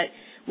gone. But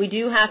we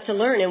do have to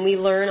learn, and we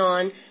learn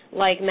on,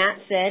 like Matt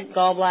said,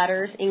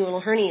 gallbladders,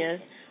 inguinal hernias,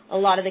 a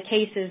lot of the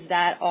cases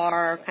that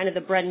are kind of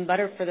the bread and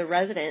butter for the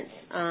residents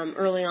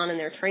early on in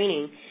their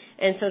training.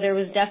 And so there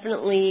was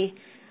definitely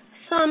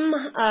some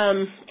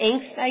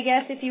angst, I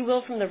guess, if you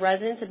will, from the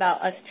residents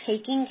about us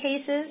taking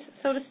cases,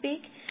 so to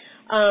speak,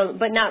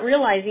 but not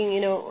realizing,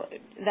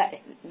 that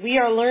we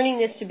are learning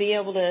this to be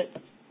able to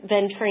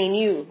then train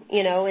you,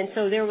 And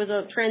so there was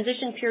a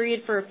transition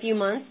period for a few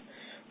months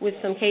with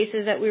some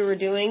cases that we were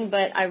doing,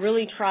 but I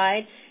really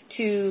tried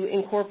to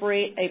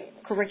incorporate a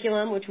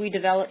curriculum, which we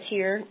developed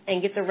here,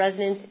 and get the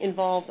residents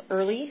involved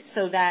early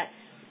so that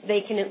they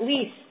can at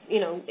least,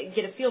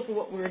 get a feel for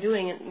what we're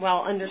doing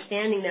while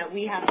understanding that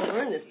we have to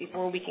learn this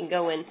before we can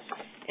go in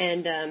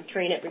and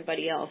train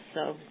everybody else.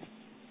 So,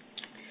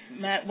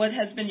 Matt, what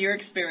has been your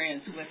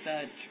experience with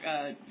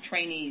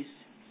trainees?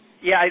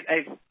 Yeah,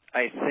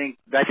 I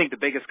think the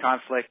biggest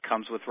conflict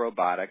comes with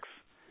robotics.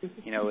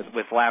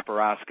 With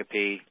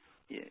laparoscopy,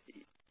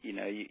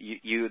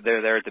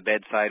 they're there at the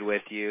bedside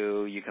with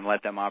you. You can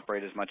let them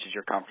operate as much as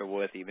you're comfortable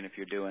with, even if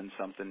you're doing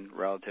something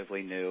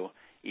relatively new.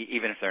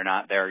 Even if they're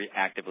not, they're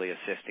actively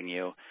assisting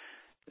you.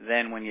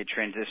 Then when you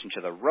transition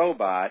to the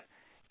robot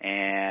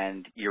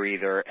and you're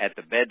either at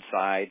the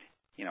bedside,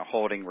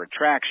 holding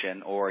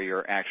retraction, or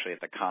you're actually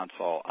at the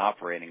console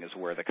operating, is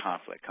where the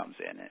conflict comes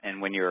in. And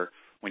when you're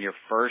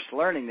first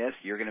learning this,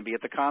 you're going to be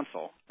at the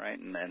console, right?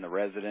 And the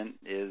resident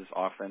is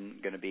often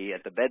going to be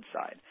at the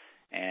bedside,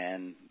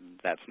 and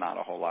that's not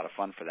a whole lot of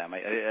fun for them.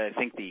 I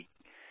think the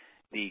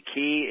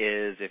key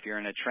is, if you're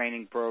in a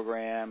training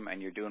program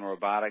and you're doing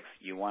robotics,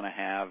 you want to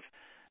have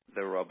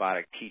the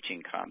robotic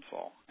teaching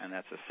console, and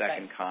that's a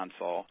second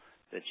console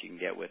that you can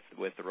get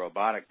with the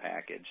robotic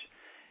package.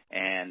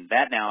 And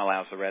that now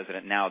allows the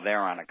resident, now they're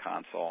on a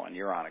console and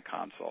you're on a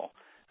console.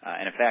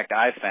 And in fact,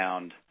 I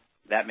found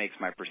that makes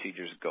my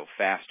procedures go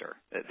faster.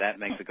 That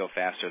makes it go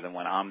faster than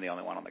when I'm the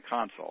only one on the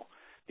console,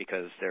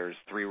 because there's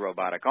 3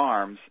 robotic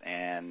arms,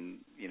 and,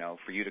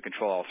 for you to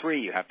control all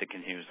 3, you have to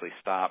continuously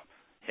stop,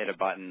 hit a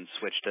button,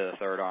 switch to the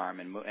third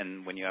arm,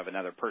 and when you have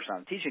another person on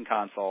the teaching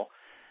console,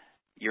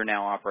 you're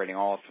now operating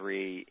all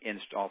three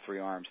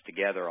arms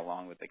together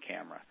along with the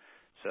camera.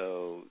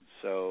 So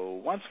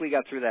once we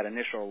got through that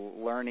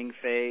initial learning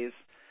phase,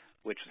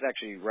 which was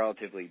actually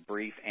relatively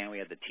brief, and we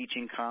had the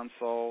teaching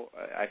console,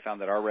 I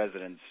found that our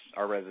residents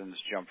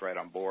jumped right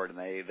on board, and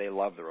they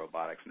love the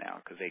robotics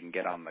now, because they can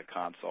get on the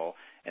console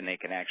and they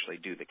can actually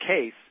do the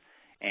case,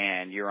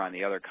 and you're on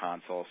the other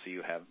console, so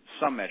you have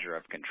some measure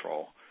of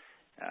control.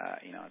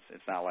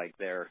 It's not like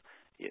they're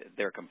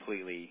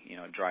completely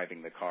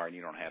driving the car and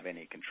you don't have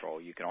any control.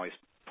 You can always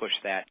push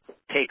that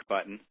take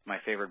button, my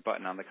favorite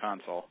button on the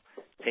console,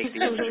 take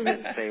the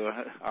instrument and say, well,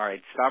 all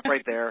right, stop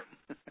right there.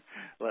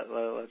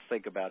 Let's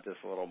think about this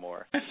a little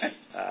more.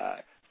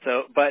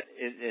 But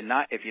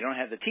if you don't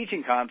have the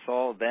teaching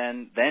console,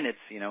 then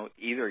it's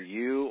either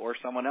you or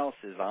someone else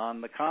is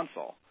on the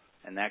console,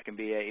 and that can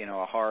be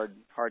a hard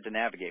to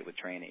navigate with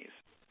trainees.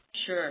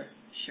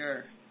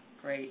 Sure,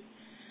 great.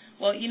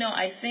 Well,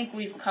 I think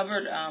we've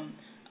covered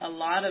a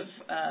lot of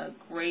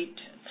great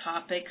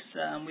topics.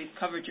 We've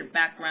covered your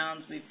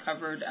backgrounds. We've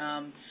covered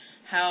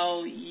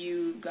how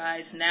you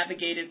guys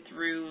navigated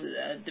through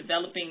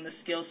developing the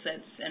skill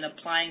sets and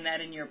applying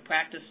that in your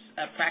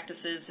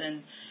practices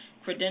and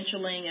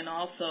credentialing, and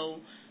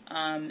also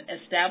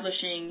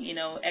establishing,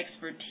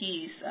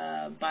 expertise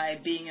by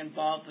being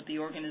involved with the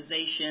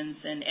organizations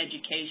and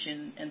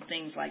education and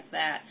things like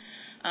that.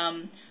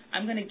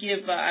 I'm going to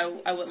give,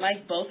 I would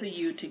like both of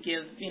you to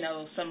give,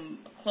 some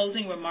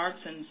closing remarks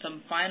and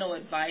some final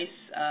advice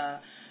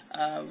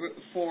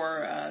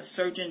for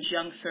surgeons,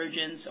 young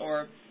surgeons,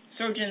 or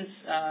surgeons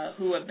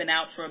who have been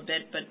out for a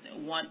bit but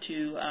want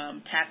to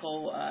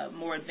tackle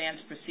more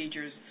advanced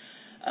procedures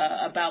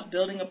about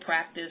building a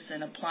practice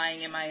and applying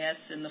MIS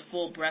in the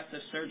full breadth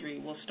of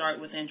surgery. We'll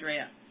start with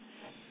Andrea.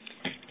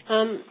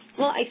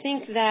 Well, I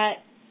think that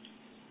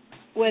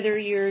whether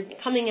you're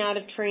coming out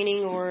of training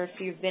or if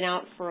you've been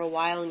out for a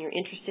while and you're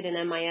interested in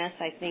MIS,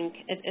 I think,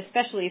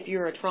 especially if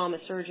you're a trauma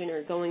surgeon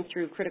or going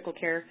through critical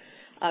care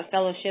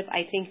fellowship,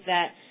 I think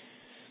that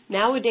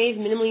nowadays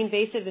minimally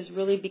invasive is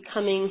really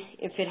becoming,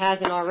 if it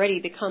hasn't already,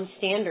 become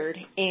standard.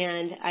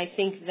 And I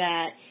think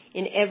that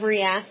in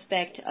every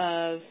aspect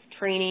of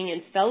training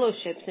and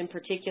fellowships in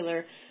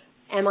particular,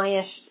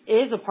 MIS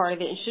is a part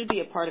of it and should be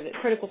a part of it.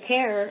 Critical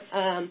care,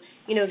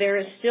 there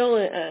is still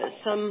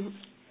some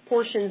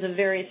portions of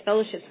various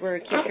fellowships where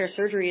acute care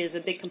surgery is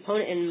a big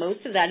component, and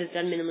most of that is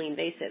done minimally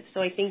invasive.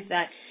 So I think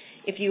that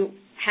if you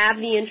have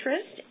the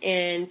interest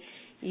and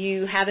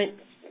you haven't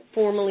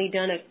formally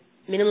done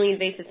a minimally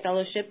invasive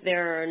fellowship,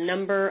 there are a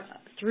number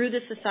through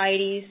the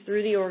societies,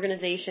 through the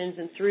organizations,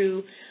 and through,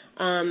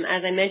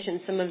 as I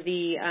mentioned, some of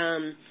the,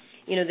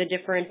 the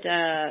different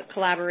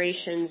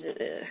collaborations,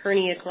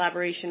 hernia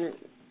collaboration,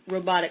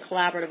 robotic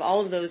collaborative,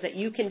 all of those, that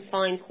you can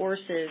find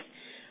courses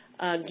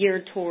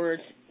geared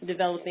towards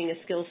developing a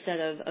skill set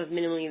of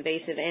minimally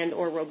invasive and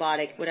or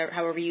robotic,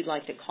 however you'd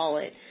like to call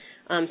it,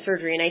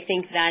 surgery. And I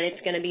think that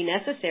it's going to be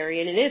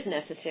necessary, and it is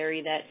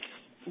necessary, that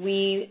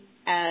we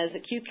as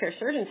acute care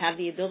surgeons have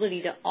the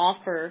ability to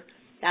offer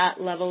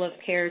that level of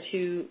care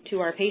to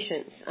our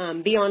patients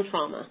beyond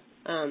trauma.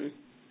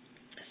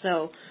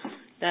 So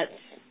that's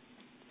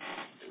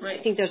right.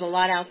 I think there's a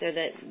lot out there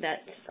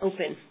that's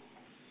open.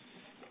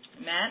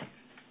 Matt?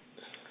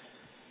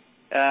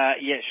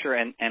 Yeah, sure.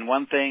 And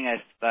one thing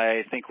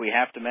I think we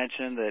have to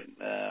mention that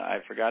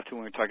I forgot to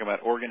when we were talking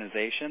about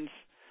organizations,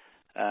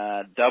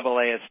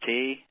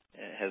 AAST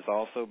has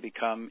also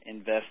become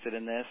invested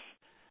in this.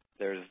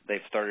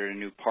 They've started a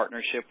new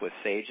partnership with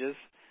SAGES,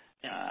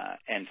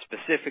 and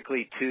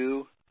specifically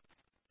to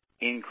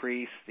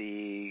increase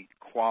the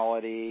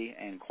quality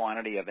and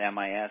quantity of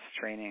MIS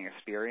training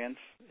experience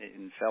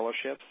in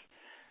fellowships.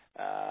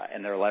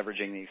 And they're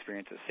leveraging the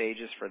experience of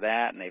SAGES for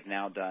that, and they've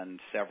now done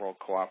several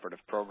cooperative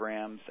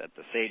programs at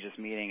the SAGES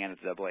meeting and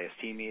at the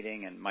AAST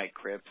meeting, and Mike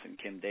Cripps and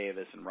Kim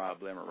Davis and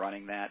Rob Lim are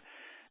running that.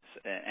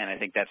 And I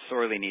think that's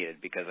sorely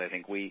needed, because I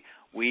think we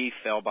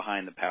fell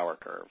behind the power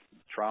curve.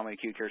 Trauma and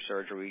acute care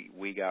surgery,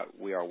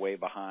 we are way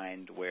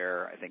behind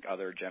where I think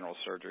other general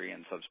surgery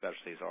and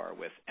subspecialties are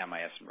with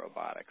MIS and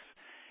robotics,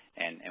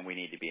 and we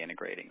need to be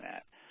integrating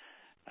that.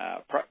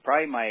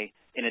 Probably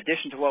in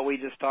addition to what we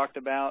just talked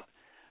about,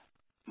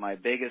 my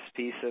biggest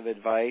piece of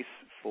advice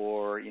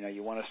for,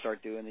 you want to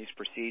start doing these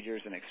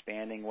procedures and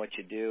expanding what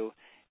you do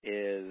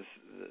is,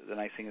 the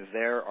nice thing is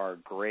there are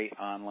great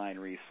online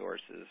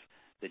resources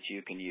that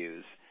you can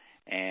use.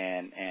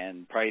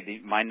 And probably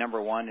my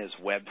number one is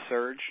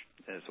WebSurge.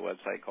 There's a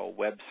website called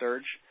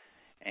WebSurge,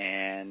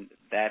 and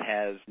that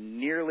has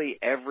nearly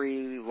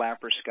every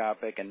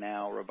laparoscopic and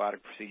now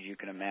robotic procedure you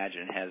can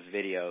imagine. It has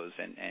videos,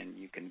 and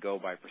you can go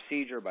by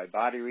procedure, by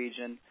body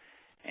region.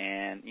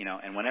 And,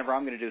 and whenever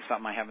I'm going to do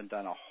something I haven't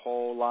done a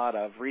whole lot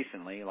of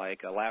recently,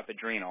 like a lap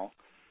adrenal,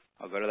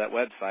 I'll go to that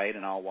website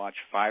and I'll watch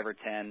 5 or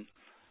 10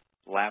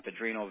 lap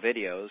adrenal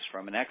videos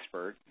from an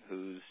expert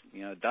who's,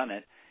 done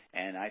it,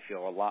 and I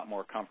feel a lot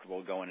more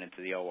comfortable going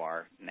into the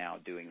OR now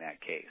doing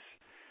that case.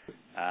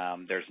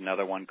 There's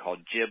another one called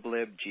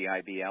GibLib,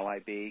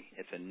 G-I-B-L-I-B.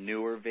 It's a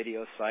newer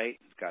video site.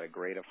 It's got a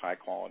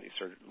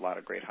lot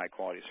of great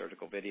high-quality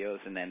surgical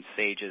videos. And then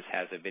SAGES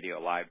has a video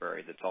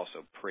library that's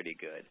also pretty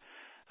good.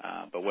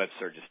 But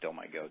WebSurge is still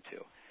my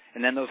go-to.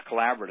 And then those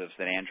collaboratives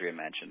that Andrea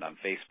mentioned on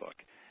Facebook.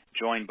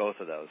 Join both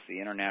of those,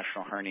 the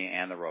International Hernia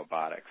and the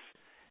robotics.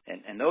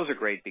 And those are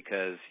great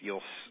because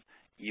you'll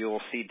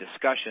see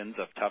discussions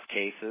of tough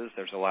cases.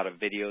 There's a lot of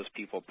videos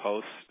people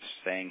post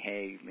saying,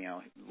 hey,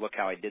 look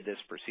how I did this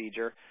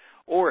procedure.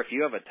 Or if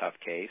you have a tough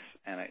case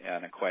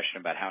and a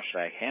question about how should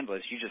I handle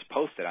this, you just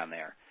post it on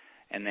there.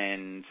 And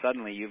then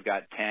suddenly you've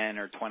got 10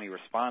 or 20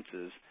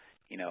 responses,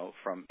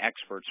 from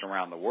experts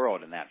around the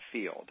world in that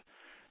field.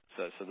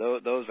 So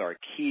those are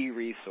key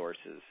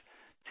resources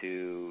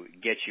to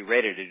get you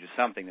ready to do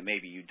something that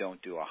maybe you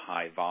don't do a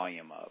high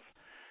volume of.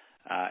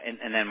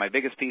 And then my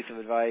biggest piece of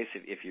advice,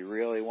 if you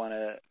really want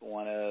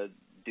to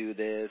do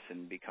this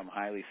and become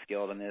highly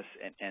skilled in this,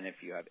 and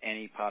if you have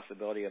any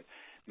possibility of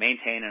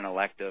maintain an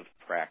elective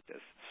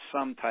practice,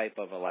 some type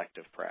of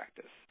elective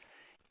practice,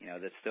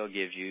 that still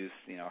gives you,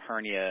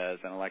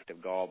 hernias and elective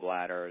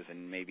gallbladders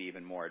and maybe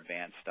even more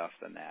advanced stuff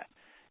than that.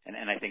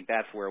 And I think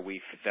that's where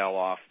we fell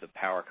off the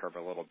power curve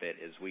a little bit,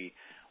 is we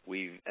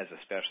as a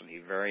specialty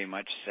very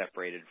much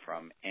separated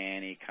from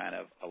any kind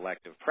of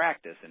elective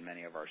practice in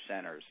many of our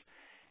centers.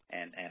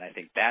 And I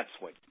think that's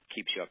what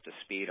keeps you up to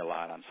speed a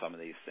lot on some of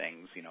these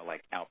things,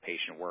 like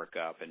outpatient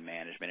workup and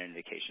management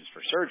indications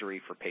for surgery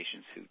for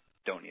patients who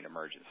don't need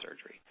emergent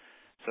surgery.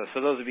 So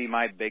those would be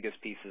my biggest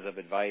pieces of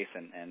advice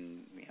and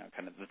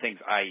kind of the things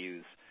I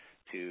use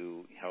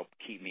to help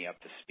keep me up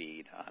to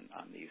speed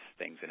on these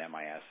things in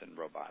MIS and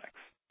robotics.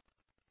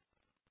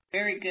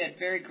 Very good,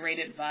 very great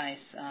advice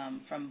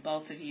from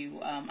both of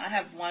you. I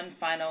have one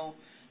final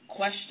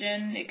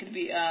question. It could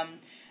be,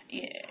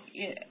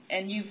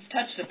 and you've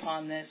touched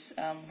upon this,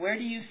 where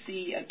do you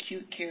see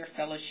acute care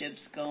fellowships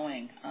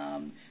going?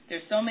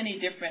 There's so many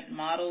different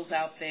models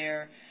out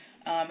there.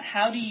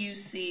 How do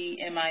you see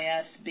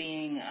MIS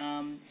being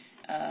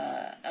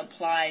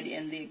applied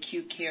in the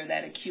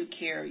that acute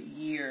care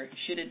year?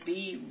 Should it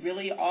be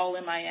really all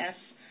MIS?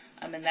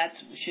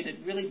 Should it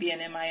really be an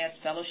MIS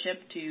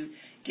fellowship to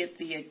get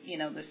the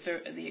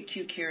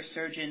acute care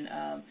surgeon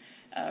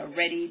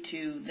ready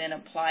to then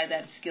apply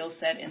that skill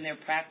set in their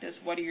practice?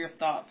 What are your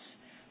thoughts?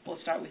 We'll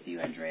start with you,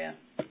 Andrea.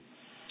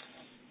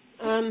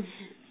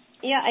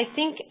 I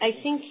think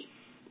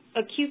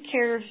acute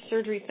care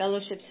surgery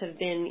fellowships have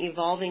been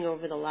evolving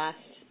over the last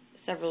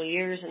several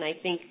years, and I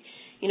think,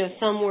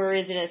 somewhere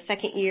is it a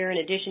second year in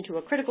addition to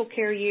a critical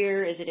care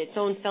year? Is it its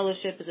own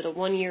fellowship? Is it a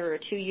 1 year or a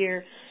 2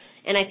 year?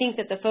 And I think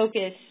that the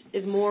focus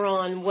is more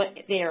on what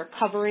they are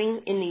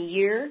covering in the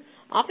year.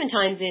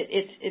 Oftentimes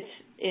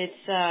it's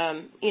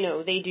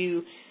they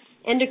do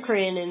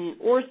endocrine and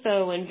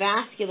ortho and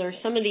vascular,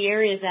 some of the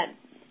areas that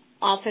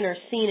often are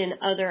seen in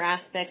other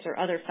aspects or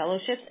other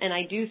fellowships, and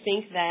I do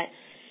think that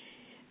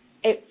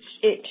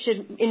it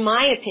should, in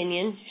my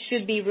opinion,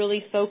 should be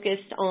really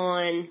focused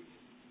on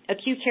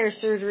acute care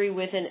surgery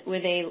with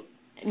a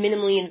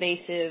minimally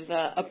invasive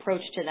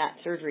approach to that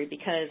surgery,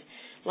 because,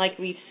 like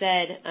we've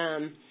said,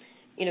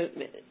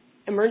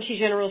 emergency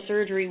general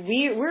surgery,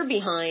 we're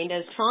behind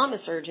as trauma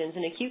surgeons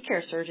and acute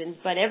care surgeons,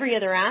 but every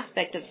other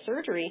aspect of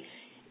surgery,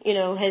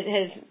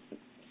 has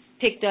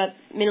picked up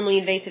minimally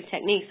invasive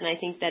techniques, and I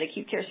think that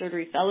acute care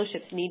surgery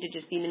fellowships need to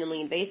just be minimally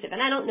invasive, and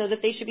I don't know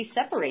that they should be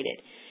separated.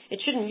 It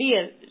shouldn't be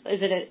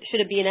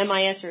should it be an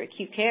MIS or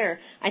acute care?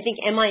 I think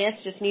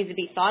MIS just needs to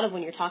be thought of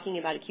when you're talking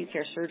about acute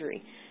care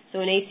surgery. So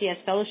an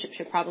ACS fellowship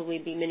should probably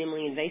be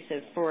minimally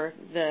invasive for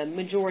the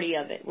majority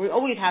of it. We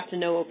always have to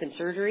know open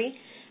surgery,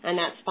 and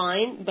that's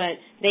fine, but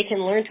they can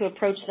learn to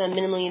approach them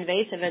minimally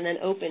invasive and then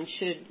open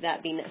should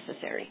that be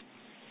necessary.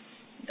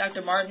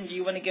 Dr. Martin, do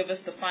you want to give us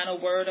the final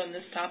word on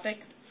this topic?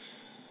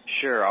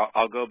 Sure.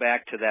 I'll go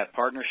back to that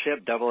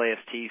partnership,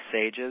 AAST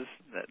SAGES.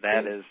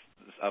 That is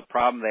a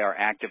problem they are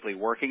actively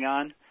working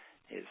on,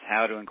 is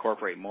how to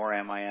incorporate more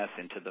MIS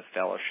into the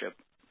fellowship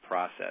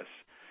process.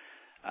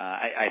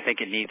 I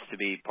think it needs to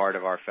be part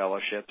of our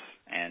fellowships,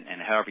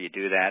 and however you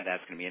do that,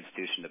 that's going to be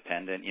institution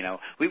dependent.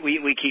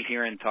 We keep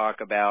hearing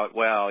talk about,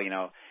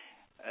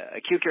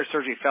 acute care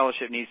surgery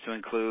fellowship needs to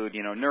include,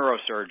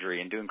 neurosurgery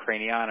and doing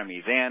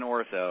craniotomies and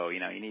ortho.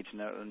 You need to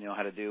know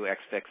how to do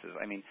X-fixes.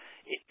 I mean,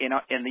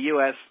 in the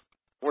U.S.,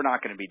 we're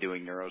not going to be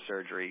doing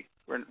neurosurgery.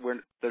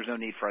 There's no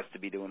need for us to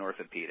be doing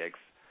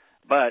orthopedics.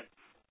 But,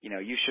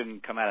 you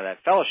shouldn't come out of that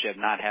fellowship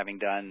not having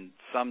done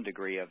some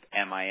degree of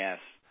MIS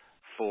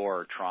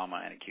for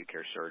trauma and acute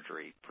care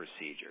surgery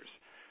procedures.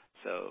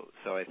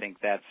 So I think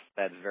that's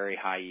very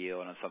high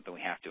yield, and it's something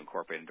we have to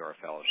incorporate into our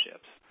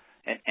fellowships.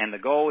 And the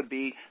goal would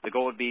be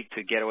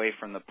to get away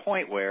from the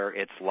point where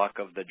it's luck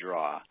of the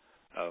draw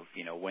of,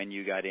 when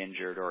you got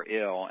injured or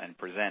ill and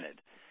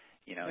presented.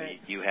 Right.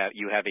 You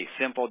have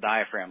a simple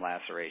diaphragm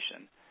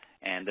laceration,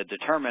 and the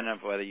determinant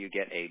of whether you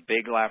get a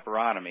big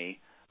laparotomy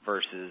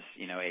versus,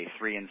 a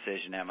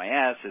 3-incision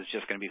MIS is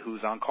just going to be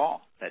who's on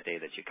call that day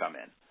that you come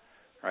in,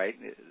 right?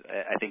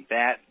 I think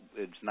that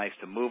it's nice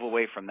to move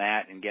away from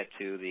that and get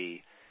to the,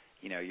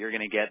 you're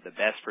going to get the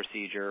best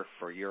procedure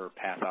for your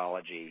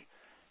pathology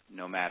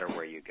no matter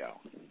where you go.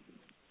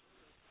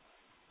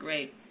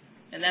 Great.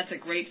 And that's a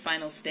great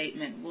final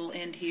statement. We'll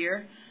end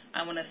here.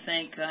 I want to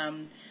thank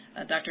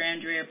Dr.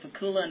 Andrea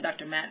Pikula and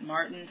Dr. Matt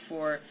Martin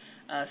for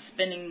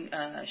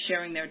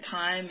sharing their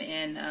time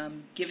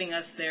and giving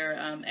us their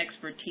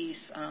expertise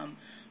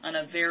on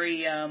a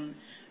very,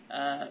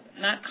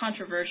 not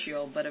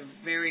controversial, but a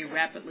very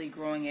rapidly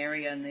growing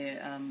area in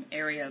the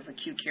area of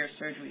acute care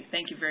surgery.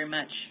 Thank you very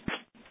much.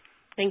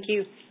 Thank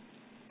you.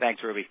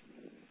 Thanks, Ruby.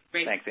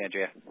 Great. Thanks,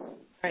 Andrea.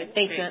 All right.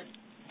 Thanks, Matt.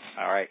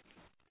 All right.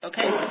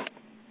 Okay.